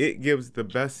 but it gives the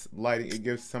best lighting. It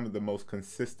gives some of the most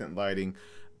consistent lighting.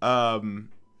 And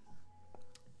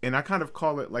I kind of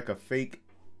call it like a fake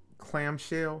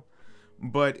clamshell,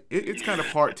 but it's kind of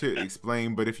hard to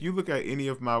explain. But if you look at any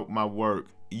of my work,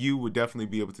 you would definitely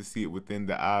be able to see it within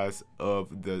the eyes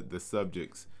of the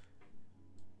subjects.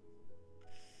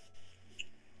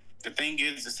 The thing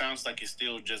is, it sounds like it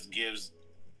still just gives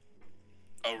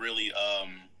a really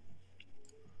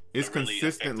it's a really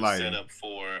consistent effective lighting setup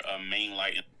for a main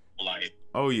light and light.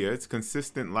 Oh yeah, it's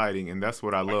consistent lighting, and that's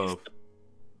what I love.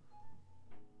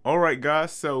 All right,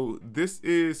 guys, so this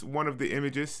is one of the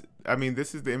images. I mean,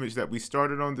 this is the image that we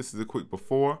started on. This is a quick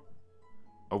before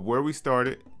of where we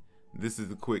started. This is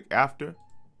the quick after.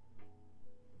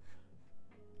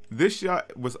 This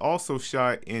shot was also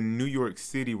shot in New York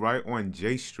City, right on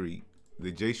J Street.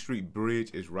 The J Street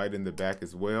Bridge is right in the back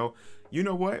as well. You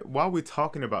know what? While we're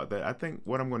talking about that, I think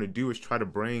what I'm going to do is try to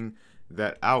bring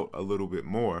that out a little bit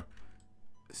more.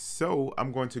 So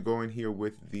I'm going to go in here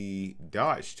with the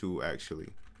Dodge tool,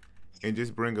 actually, and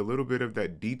just bring a little bit of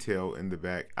that detail in the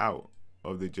back out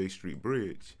of the J Street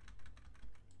Bridge.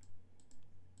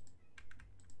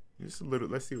 Just a little.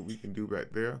 Let's see what we can do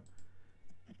back there.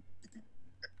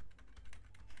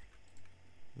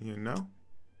 You know,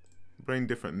 bring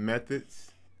different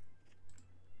methods.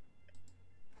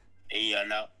 Yeah,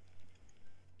 no.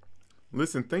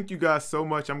 Listen, thank you guys so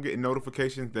much. I'm getting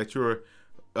notifications that you're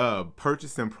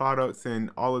purchasing products and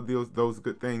all of those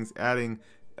good things, adding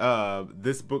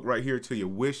this book right here to your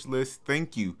wish list.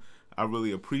 Thank you. I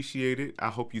really appreciate it. I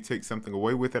hope you take something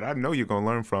away with it. I know you're going to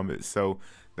learn from it, so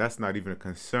that's not even a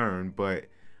concern, but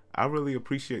I really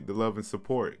appreciate the love and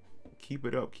support. Keep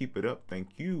it up. Keep it up. Thank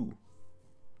you.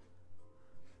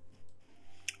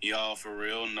 Y'all, for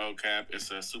real, no cap. It's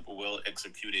a super well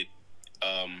executed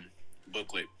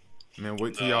booklet. Man,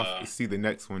 wait till y'all see the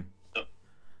next one.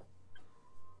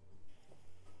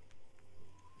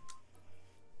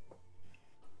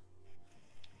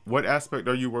 What aspect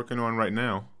are you working on right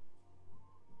now?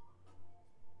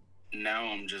 Now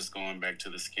I'm just going back to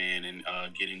the skin and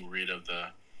getting rid of the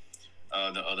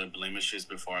other blemishes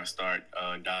before I start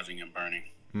dodging and burning.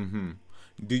 Mm-hmm.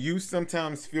 Do you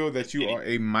sometimes feel that you are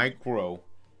a micro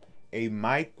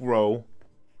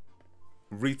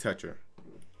retoucher?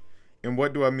 And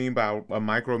what do I mean by a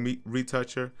micro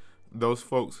retoucher? Those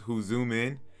folks who zoom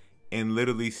in and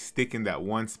literally stick in that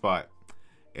one spot,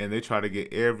 and they try to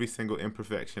get every single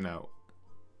imperfection out.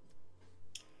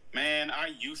 Man,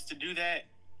 I used to do that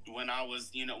when I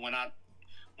was, when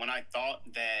I thought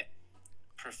that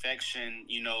perfection,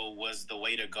 was the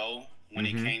way to go when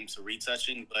it came to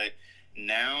retouching. But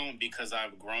now, because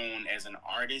I've grown as an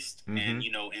artist and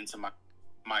into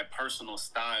my personal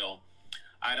style,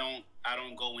 I don't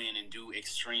go in and do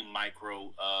extreme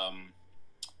micro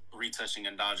retouching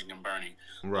and dodging and burning.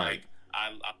 Right.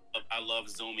 Like I love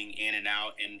zooming in and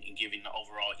out and giving the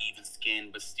overall even skin,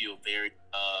 but still very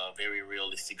very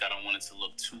realistic. I don't want it to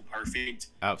look too perfect.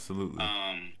 Absolutely.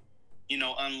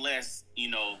 Unless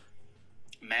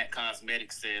Matte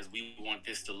Cosmetics says we want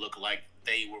this to look like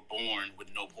they were born with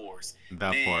no pores.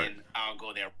 That then part. I'll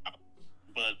go there.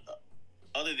 But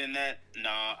other than that, no,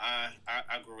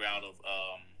 I grew out of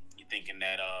thinking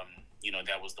that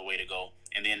that was the way to go.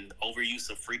 And then overuse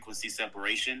of frequency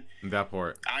separation. That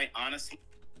part. I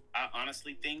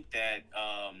honestly think that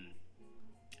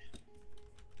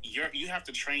you have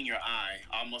to train your eye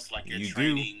almost like you're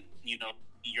training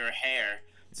your hair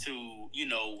to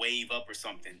wave up or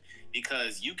something,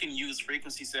 because you can use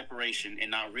frequency separation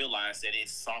and not realize that it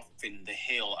softened the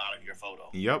hell out of your photo.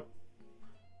 Yep.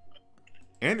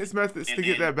 And it's methods to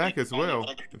get that back as well,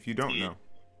 if you don't know.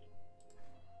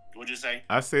 What'd you say?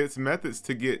 I say it's methods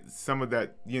to get some of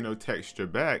that, texture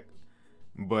back.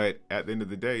 But at the end of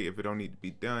the day, if it don't need to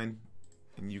be done,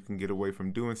 and you can get away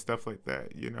from doing stuff like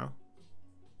that,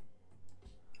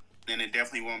 then it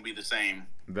definitely won't be the same.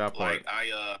 That part.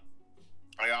 Like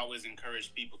I always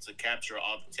encourage people to capture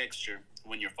all the texture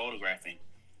when you're photographing,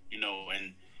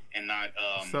 and not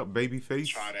What's up, baby face?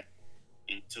 Try to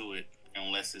into it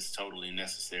unless it's totally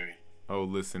necessary. Oh,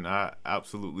 listen, I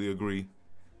absolutely agree.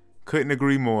 Couldn't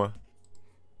agree more.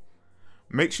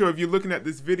 Make sure if you're looking at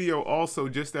this video, also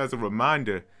just as a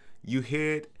reminder, you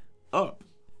head up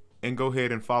and go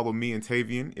ahead and follow me and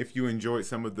Tavian. If you enjoyed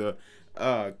some of the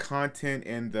content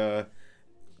and the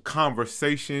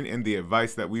conversation and the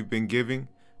advice that we've been giving,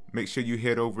 make sure you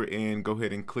head over and go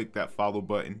ahead and click that follow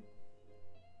button.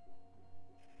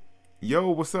 Yo,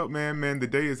 what's up, man? The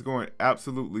day is going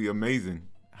absolutely amazing.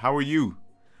 How are you?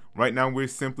 Right now, we're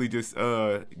simply just,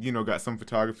 got some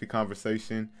photography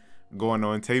conversation going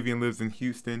on. Tavian lives in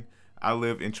Houston. I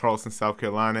live in Charleston, South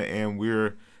Carolina, and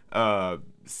we're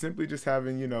simply just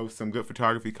having, some good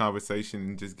photography conversation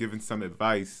and just giving some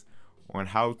advice on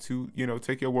how to,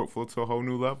 take your workflow to a whole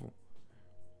new level.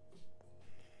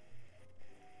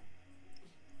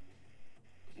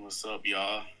 What's up,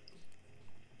 y'all?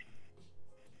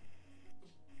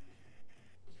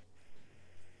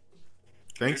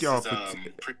 Thank y'all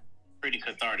for pretty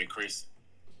cathartic, Chris.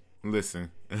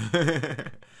 Listen.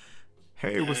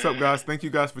 Hey, what's up, guys? Thank you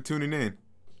guys for tuning in.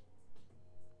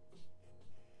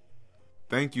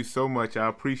 Thank you so much. I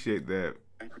appreciate that.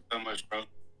 Thank you so much, bro.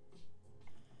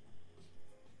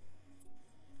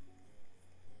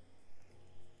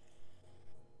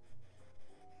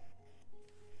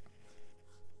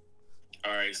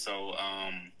 All right, so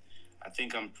I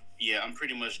think I'm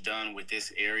pretty much done with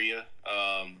this area.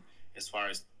 As far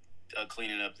as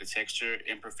cleaning up the texture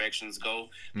imperfections go,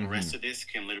 the rest of this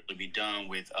can literally be done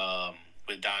with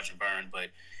dodge and burn. But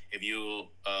if you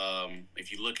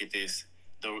look at this,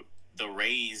 the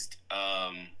raised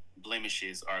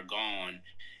blemishes are gone,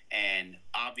 and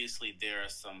obviously there are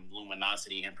some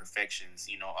luminosity imperfections,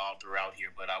 all throughout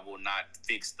here. But I will not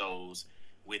fix those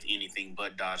with anything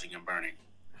but dodging and burning.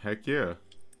 Heck yeah.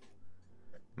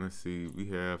 Let's see,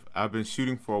 I've been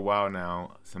shooting for a while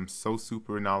now, so I'm so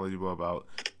super knowledgeable about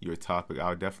your topic.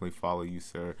 I'll definitely follow you,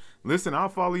 sir. Listen, I'll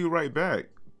follow you right back.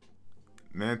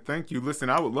 Man, thank you. Listen,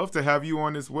 I would love to have you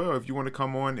on as well if you want to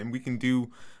come on and we can do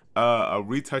a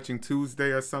Retouching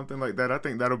Tuesday or something like that. I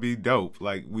think that'll be dope.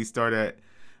 Like, we start at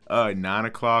 9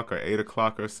 o'clock or 8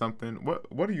 o'clock or something.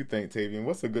 What do you think, Tavian?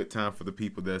 What's a good time for the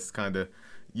people that's kind of,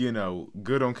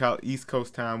 good on East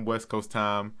Coast time, West Coast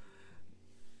time,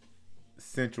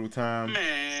 Central time?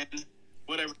 Man,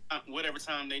 whatever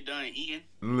time they done eating.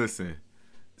 Listen,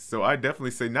 so I definitely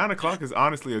say 9 o'clock is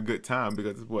honestly a good time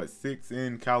because it's what, 6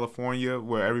 in California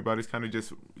where everybody's kind of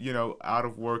just, out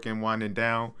of work and winding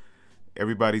down.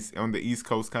 Everybody's on the East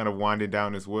Coast kind of winding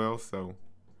down as well. So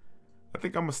I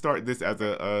think I'm going to start this as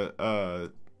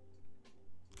a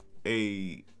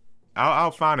a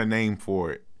I'll find a name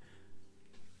for it.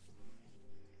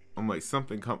 I'm like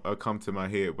something come to my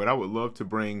head, but I would love to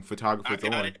bring I photographers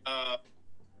got on. it.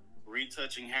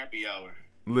 Retouching happy hour.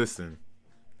 Listen,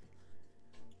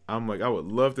 I'm like I would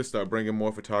love to start bringing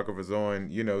more photographers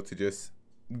on, you know, to just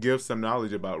give some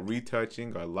knowledge about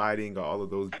retouching or lighting or all of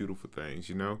those beautiful things,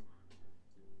 you know.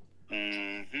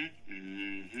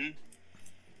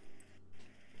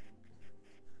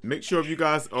 Make sure if you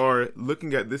guys are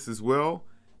looking at this as well.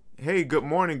 Hey, good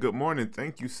morning, good morning.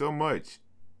 Thank you so much.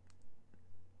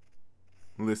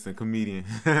 Listen, comedian.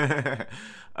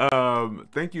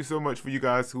 Thank you so much for you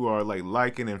guys who are like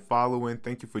liking and following.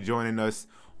 Thank you for joining us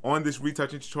on this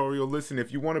retouching tutorial. Listen,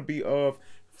 if you want to be of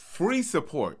free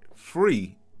support,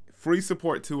 free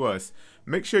support to us,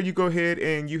 make sure you go ahead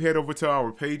and you head over to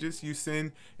our pages. You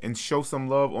send and show some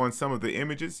love on some of the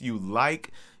images. You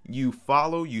like, you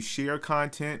follow, you share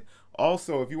content.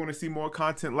 Also, if you want to see more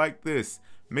content like this,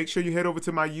 make sure you head over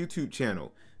to my YouTube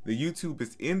channel. The YouTube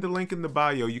is in the link in the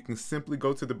bio. You can simply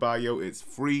go to the bio. It's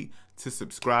free to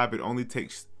subscribe. It only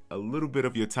takes a little bit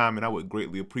of your time, and I would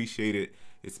greatly appreciate it,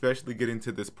 especially get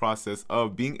into this process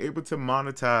of being able to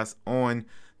monetize on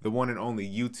the one and only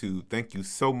YouTube. Thank you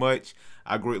so much.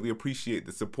 I greatly appreciate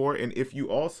the support. And if you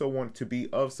also want to be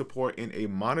of support in a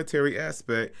monetary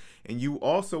aspect, and you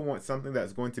also want something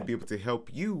that's going to be able to help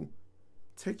you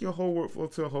take your whole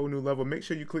workflow to a whole new level, make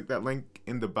sure you click that link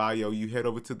in the bio. You head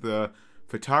over to the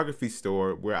photography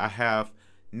store where I have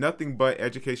nothing but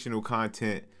educational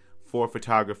content for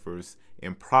photographers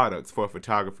and products for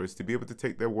photographers to be able to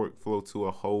take their workflow to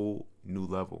a whole new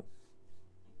level.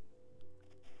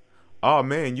 Oh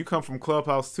man, you come from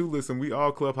Clubhouse too. Listen, we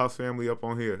all Clubhouse family up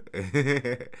on here.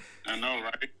 I know,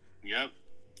 right? Yep.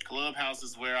 Clubhouse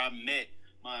is where I met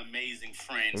my amazing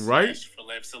friend, right?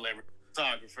 Celebrity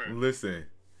photographer. Listen,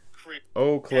 Chris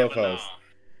old Clubhouse.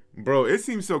 Kavanaugh. Bro, it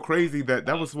seems so crazy that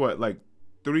was what, like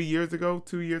 3 years ago,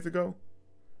 2 years ago?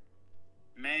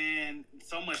 Man,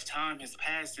 so much time has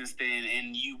passed since then,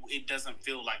 and it doesn't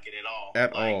feel like it at all.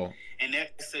 At all. And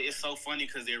it's so funny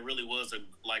because there really was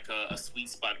a sweet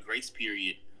spot grace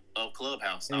period of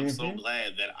Clubhouse. I'm so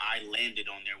glad that I landed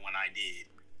on there when I did.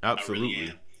 Absolutely. I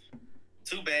really am.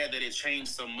 Too bad that it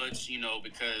changed so much, you know,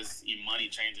 because money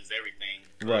changes everything.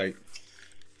 Right.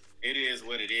 It is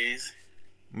what it is.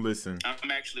 Listen,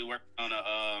 I'm actually working on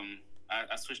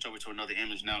I switched over to another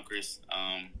image now, Chris.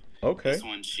 Okay. This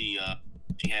one she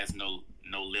has no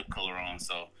lip color on,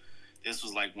 so this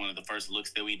was like one of the first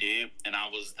looks that we did, and I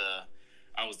was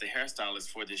the hairstylist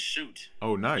for this shoot.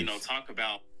 Oh, nice. You know, talk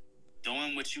about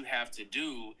doing what you have to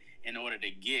do in order to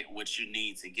get what you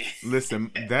need to get.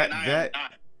 Listen,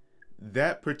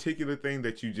 that particular thing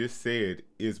that you just said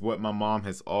is what my mom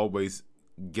has always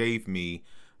gave me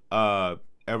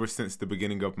ever since the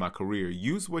beginning of my career.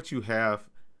 Use what you have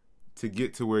to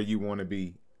get to where you want to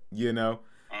be, you know?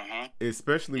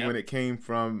 Especially when it came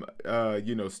from,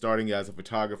 you know, starting as a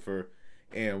photographer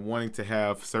and wanting to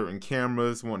have certain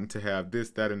cameras, wanting to have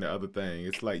this, that, and the other thing.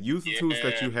 It's like, use the tools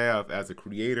that you have as a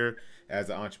creator, as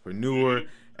an entrepreneur,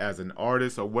 as an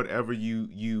artist, or whatever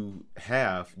you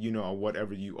have, you know, or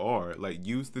whatever you are. Like,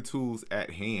 use the tools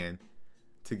at hand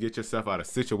to get yourself out of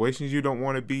situations you don't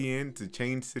want to be in, to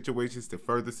change situations, to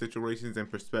further situations and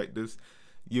perspectives,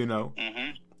 you know.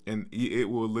 And it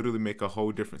will literally make a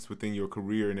whole difference within your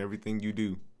career and everything you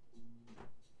do.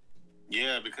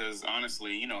 Yeah, because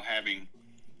honestly, you know, having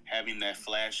that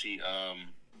flashy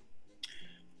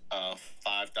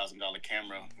 $5,000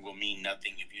 camera will mean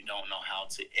nothing if you don't know how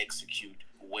to execute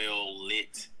well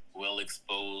lit, well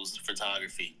exposed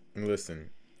photography. Listen,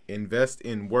 invest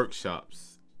in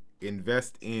workshops,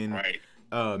 invest in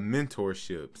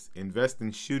mentorships, invest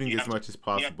in shooting as much as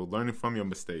possible, learning from your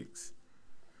mistakes.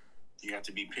 You have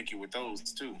to be picky with those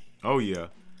too. Oh yeah,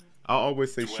 I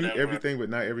always say shoot everything,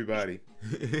 but not everybody.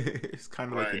 It's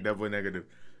kind of like a double negative.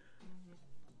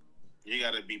 You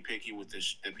got to be picky with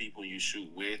the people you shoot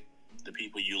with, the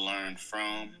people you learn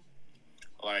from.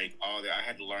 Like all that, I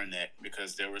had to learn that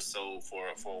because there was for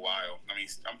a while. I mean,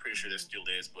 I'm pretty sure there still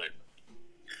is, but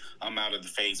I'm out of the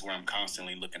phase where I'm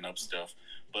constantly looking up stuff.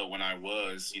 But when I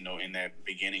was, you know, in that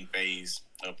beginning phase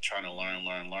of trying to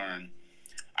learn,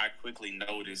 I quickly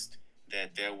noticed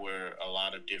that there were a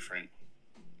lot of different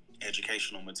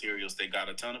educational materials that got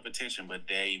a ton of attention, but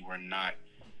they were not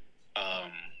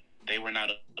up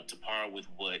to par with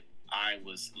what I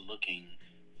was looking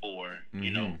for, you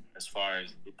know, as far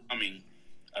as becoming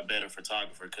a better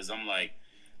photographer. Because I'm like,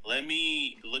 let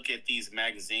me look at these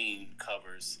magazine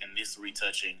covers and this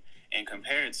retouching and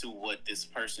compare it to what this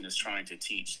person is trying to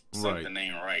teach. Something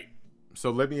ain't right.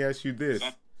 So let me ask you this.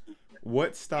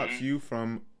 What stops you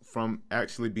from from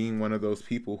actually being one of those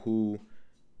people who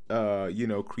you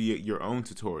know, create your own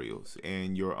tutorials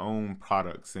and your own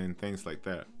products and things like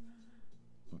that?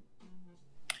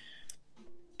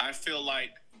 I feel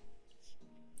like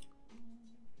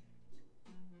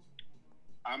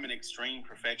I'm an extreme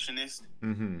perfectionist,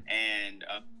 and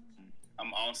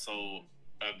I'm also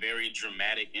a very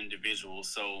dramatic individual.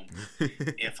 So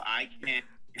if I can't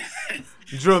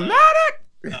dramatic.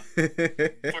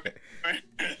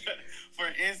 For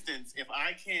instance, if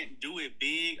I can't do it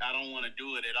big, I don't want to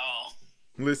do it at all.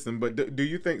 Listen, but do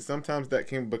you think sometimes that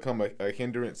can become a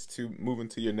hindrance to moving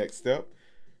to your next step?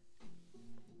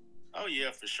 Oh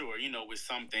yeah, for sure. You know, with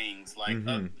some things, like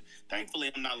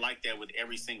thankfully, I'm not like that with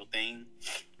every single thing.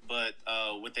 But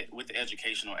with the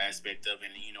educational aspect of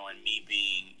it, you know, and me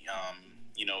being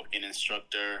you know, an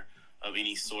instructor of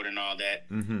any sort and all that,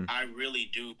 I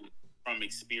really do, from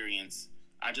experience,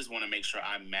 I just want to make sure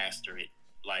I master it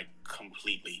like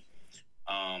completely,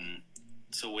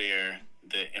 to where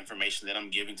the information that I'm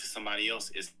giving to somebody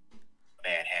else is a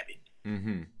bad habit.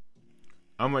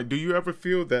 I'm like, do you ever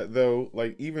feel that though?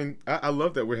 Like, even I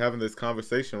love that we're having this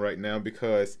conversation right now,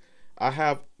 because I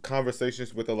have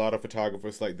conversations with a lot of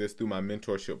photographers like this through my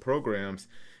mentorship programs,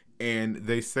 and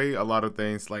they say a lot of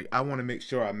things like, I want to make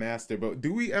sure I master, but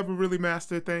do we ever really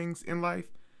master things in life?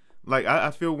 Like, I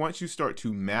feel once you start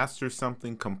to master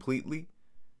something completely,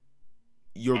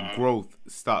 your growth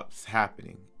stops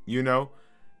happening, you know?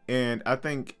 And I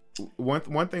think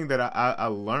one thing that I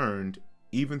learned,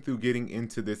 even through getting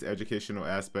into this educational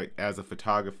aspect as a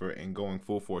photographer and going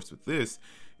full force with this,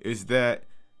 is that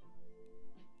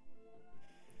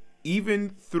even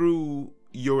through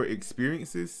your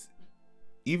experiences,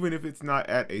 even if it's not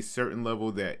at a certain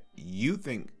level that you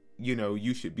think, you know,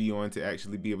 you should be on to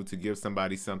actually be able to give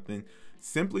somebody something,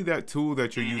 simply that tool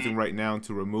that you're using right now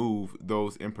to remove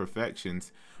those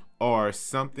imperfections or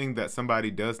something that somebody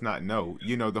does not know.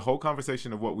 You know, the whole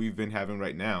conversation of what we've been having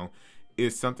right now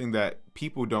is something that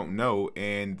people don't know,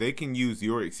 and they can use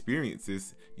your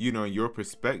experiences, you know, your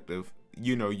perspective,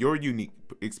 you know, your unique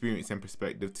experience and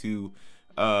perspective to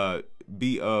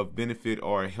be of benefit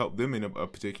or help them in a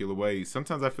particular way.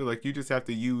 Sometimes I feel like you just have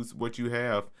to use what you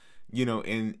have, you know,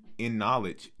 in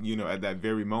knowledge, you know, at that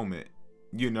very moment,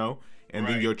 you know, and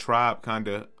then your tribe kind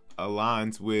of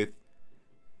aligns with,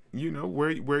 you know,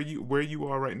 where you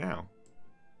are right now.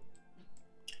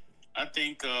 I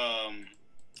think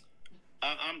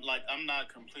I'm not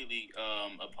completely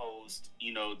opposed,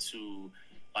 you know, to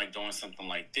like doing something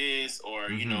like this, or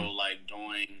you know, like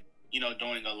doing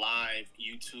a live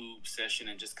YouTube session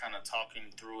and just kind of talking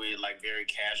through it like very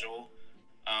casual,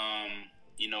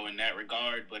 you know, in that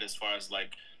regard. But as far as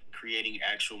like creating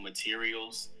actual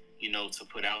materials, you know, to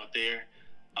put out there,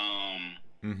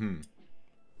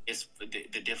 it's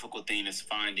the difficult thing is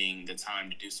finding the time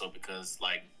to do so, because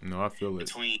like I feel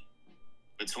it.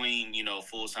 Between you know,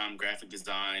 full-time graphic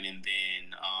design and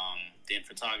then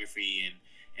photography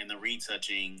and the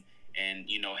retouching, and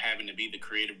you know, having to be the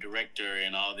creative director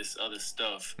and all this other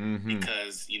stuff,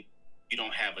 because you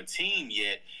don't have a team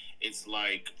yet. It's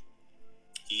like,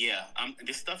 yeah,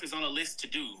 this stuff is on a list to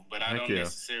do, but I don't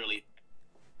necessarily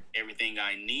everything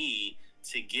I need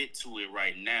to get to it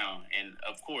right now. And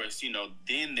of course, you know,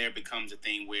 then there becomes a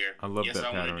thing where I love that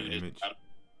pattern want to do image. this.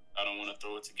 I don't want to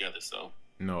throw it together. So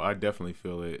no, I definitely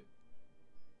feel it.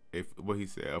 If what he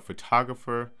said, a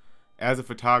photographer, as a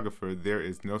photographer, there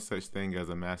is no such thing as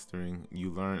a mastering. You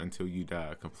learn until you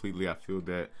die. Completely, I feel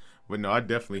that. But no, I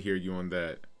definitely hear you on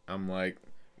that. I'm like,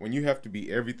 when you have to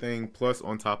be everything plus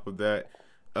on top of that,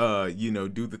 you know,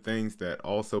 do the things that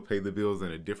also pay the bills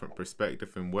in a different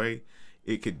perspective and way,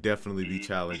 it could definitely be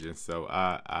challenging. So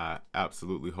I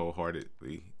absolutely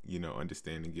wholeheartedly, you know,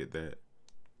 understand and get that.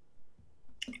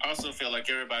 I also feel like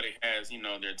everybody has, you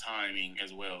know, their timing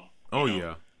as well. Oh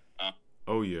yeah.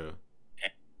 Oh yeah.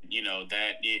 And, you know,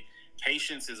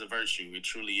 patience is a virtue. It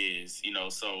truly is. You know,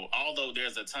 so although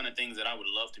there's a ton of things that I would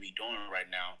love to be doing right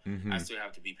now, I still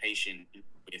have to be patient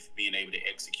with being able to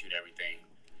execute everything.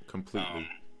 Completely.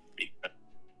 Because,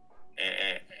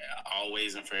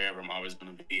 always and forever, I'm always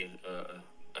going to be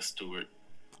a steward.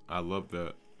 I love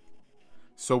that.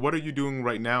 So what are you doing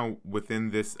right now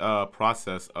within this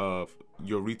process of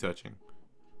your retouching?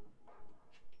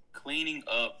 Cleaning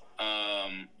up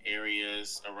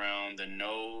areas around the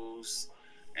nose,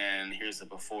 and here's the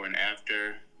before and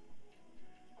after.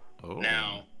 Oh.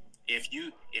 Now, if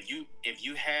you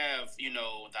have, you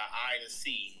know, the eye to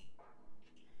see,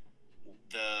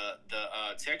 the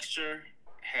texture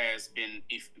has been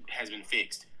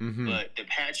fixed, but the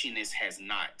patchiness has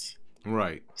not.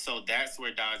 Right. So that's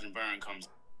where dodge and burn comes.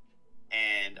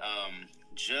 And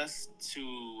just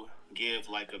to give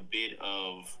like a bit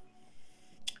of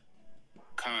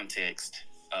context,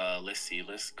 let's see.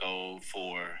 Let's go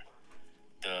for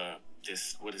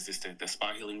this. What is this? The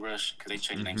spot healing brush? Because they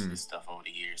changed names to this stuff over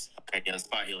the years. Okay, yeah,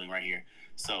 spot healing right here.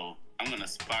 So I'm gonna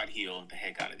spot heal the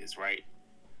heck out of this, right?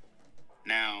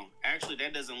 Now, actually,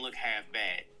 that doesn't look half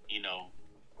bad, you know.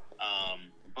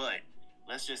 But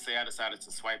let's just say I decided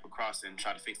to swipe across and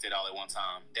try to fix it all at one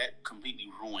time. That completely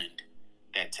ruined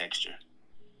that texture.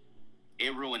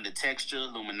 It ruined the texture,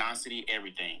 luminosity,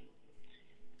 everything.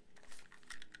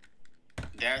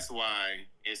 That's why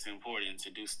it's important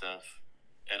to do stuff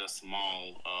at a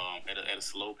small, at a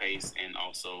slow pace, and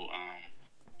also,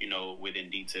 you know, within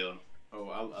detail. Oh,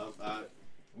 I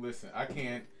listen. I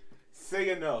can't say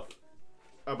enough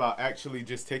about actually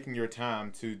just taking your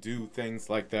time to do things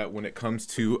like that when it comes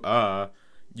to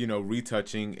you know,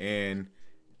 retouching and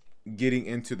getting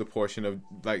into the portion of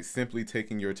like simply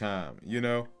taking your time, you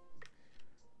know.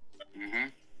 Mm-hmm.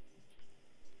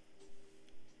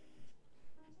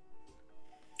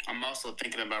 I'm also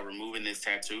thinking about removing this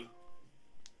tattoo.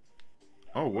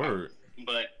 Oh, word.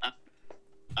 But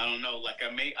I don't know. Like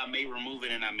I may remove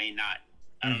it and I may not.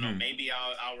 I don't know. Maybe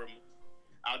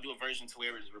I'll do a version to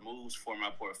where it's removed for my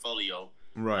portfolio.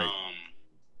 Right.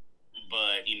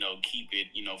 But you know, keep it,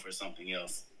 you know, for something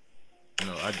else.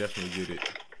 No, I definitely get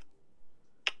it.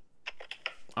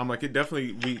 I'm like, it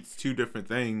definitely reads two different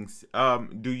things.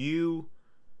 Do you?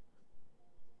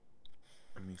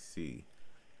 Let me see.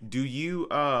 Do you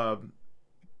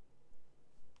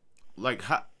like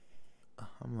how?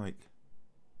 I'm like,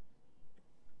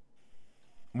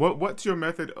 what's your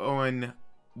method on?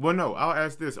 Well, no, I'll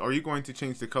ask this: are you going to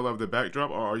change the color of the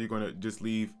backdrop, or are you going to just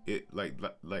leave it like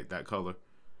that color?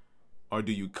 Or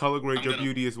do you color grade your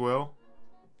beauty as well?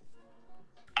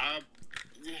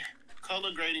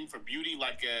 Color grading for beauty,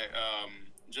 like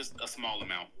just a small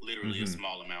amount, literally a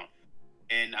small amount.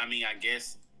 And I mean, I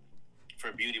guess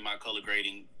for beauty, my color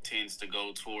grading tends to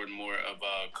go toward more of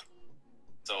a.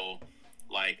 So,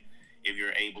 like, if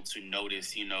you're able to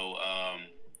notice, you know,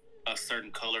 a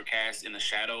certain color cast in the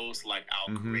shadows, like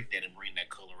I'll correct that and bring that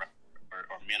color up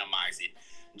or minimize it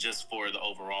just for the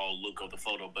overall look of the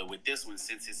photo. But with this one,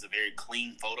 since it's a very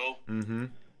clean photo,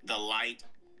 the light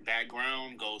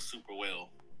background goes super well.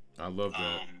 I love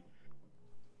that.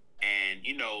 And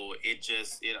you know,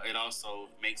 it also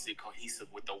makes it cohesive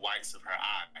with the whites of her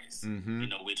eyes, you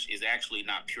know, which is actually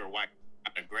not pure white,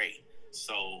 kind of gray.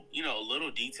 So, you know,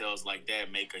 little details like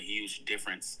that make a huge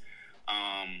difference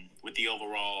with the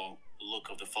overall look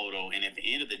of the photo. And at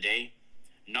the end of the day,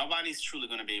 nobody's truly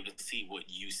going to be able to see what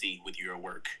you see with your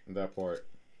work. That part.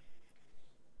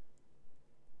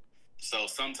 So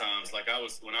sometimes, like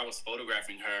when I was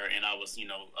photographing her and I was, you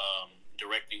know,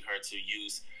 directing her to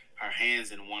use her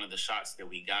hands in one of the shots that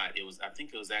we got, I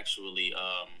think it was actually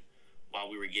while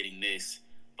we were getting this,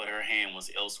 but her hand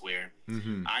was elsewhere.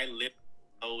 I literally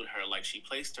told her, like, she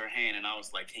placed her hand and I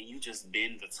was like, can you just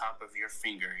bend the top of your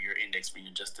finger, your index finger,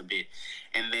 just a bit?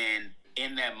 And then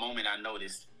in that moment, I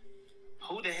noticed,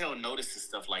 who the hell notices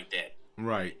stuff like that?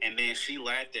 Right. And then she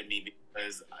laughed at me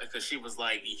because she was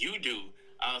like, you do.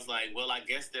 I was like, well, I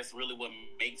guess that's really what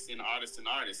makes an artist an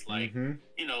artist. Like,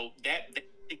 you know, that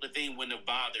particular thing wouldn't have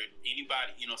bothered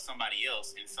anybody, you know, somebody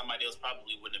else, and somebody else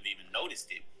probably wouldn't have even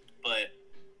noticed it. But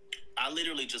I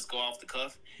literally just go off the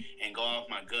cuff and go off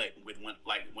my gut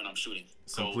when I'm shooting.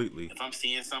 So completely. If I'm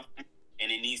seeing something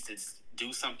and it needs to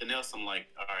do something else, I'm like,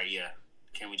 all right, yeah,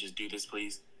 can we just do this,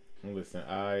 please? Listen,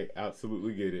 I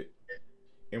absolutely get it.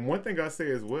 And one thing I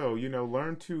say as well, you know,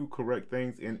 learn to correct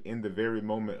things in the very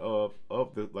moment of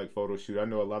the like photo shoot. I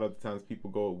know a lot of the times people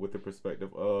go with the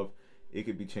perspective of it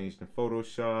could be changed in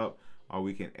Photoshop, or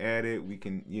we can add it, we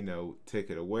can, you know, take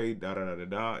it away,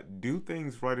 do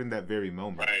things right in that very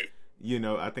moment. Right. You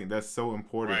know, I think that's so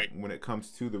important when it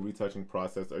comes to the retouching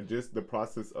process, or just the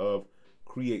process of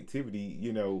creativity,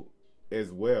 you know,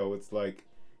 as well. It's like,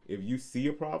 if you see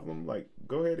a problem, like,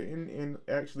 go ahead and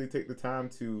actually take the time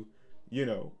to, you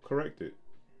know, correct it.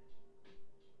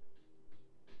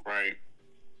 Right.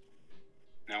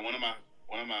 Now, one of my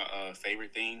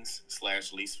favorite things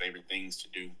 / least favorite things to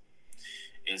do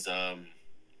is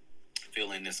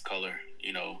fill in this color,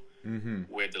 you know,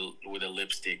 where the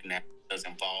lipstick now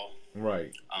doesn't fall.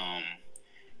 Right.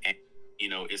 And you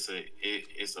know, it's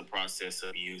a process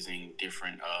of using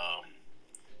different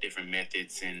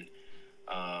methods and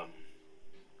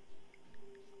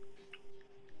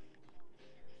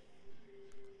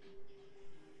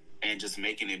just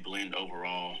making it blend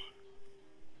overall.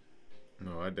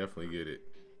 No, I definitely get it.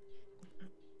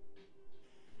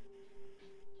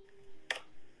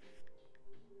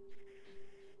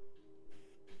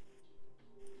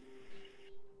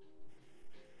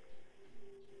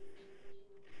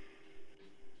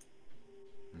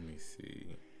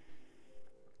 see.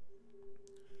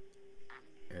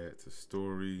 Add to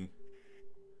story.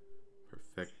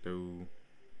 Perfecto.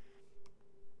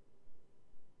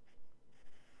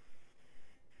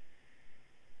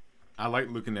 I like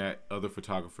looking at other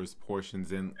photographers'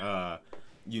 portions and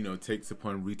takes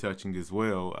upon retouching as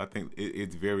well. I think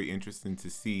it's very interesting to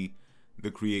see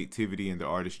the creativity and the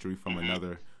artistry from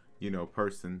another,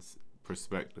 person's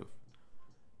perspective.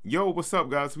 Yo, what's up,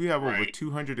 guys? We have over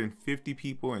 250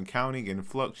 people and counting and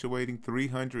fluctuating,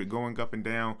 300 going up and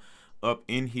down up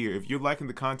in here. If you're liking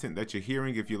the content that you're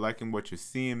hearing, if you're liking what you're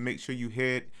seeing, make sure you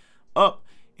head up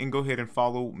and go ahead and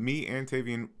follow me and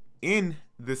Tavian in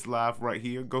this live right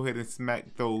here. Go ahead and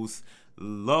smack those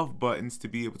love buttons to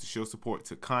be able to show support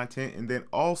to content. And then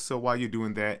also, while you're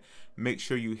doing that, make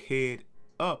sure you head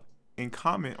up and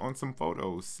comment on some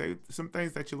photos. Say some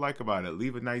things that you like about it.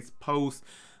 Leave a nice post.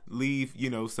 Leave,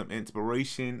 some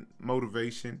inspiration,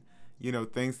 motivation,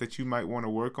 things that you might want to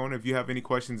work on. If you have any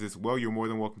questions as well, you're more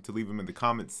than welcome to leave them in the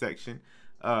comments section.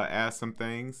 Ask some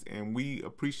things. And we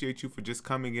appreciate you for just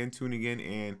coming in, tuning in,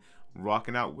 and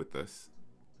rocking out with us.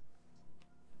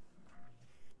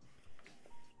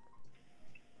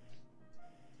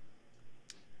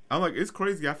 I'm like, it's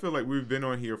crazy. I feel like we've been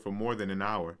on here for more than an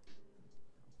hour.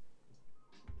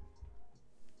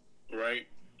 Right.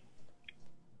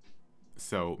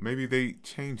 So maybe they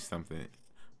changed something.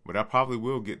 But I probably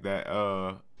will get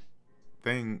that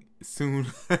thing soon.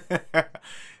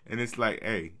 And it's like,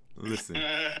 hey, listen.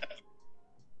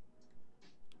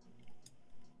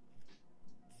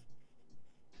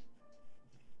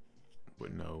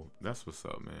 But no, that's what's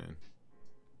up, man.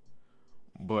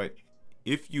 But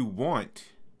if you want...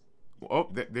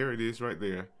 Oh, there it is right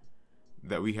there.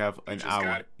 That we have an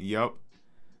hour. Yep.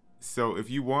 So if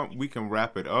you want, we can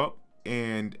wrap it up.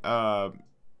 And,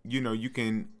 you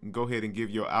can go ahead and give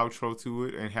your outro to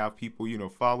it and have people,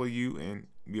 follow you. And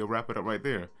we'll wrap it up right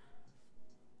there.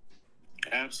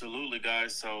 Absolutely,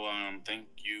 guys. So thank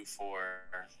you for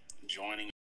joining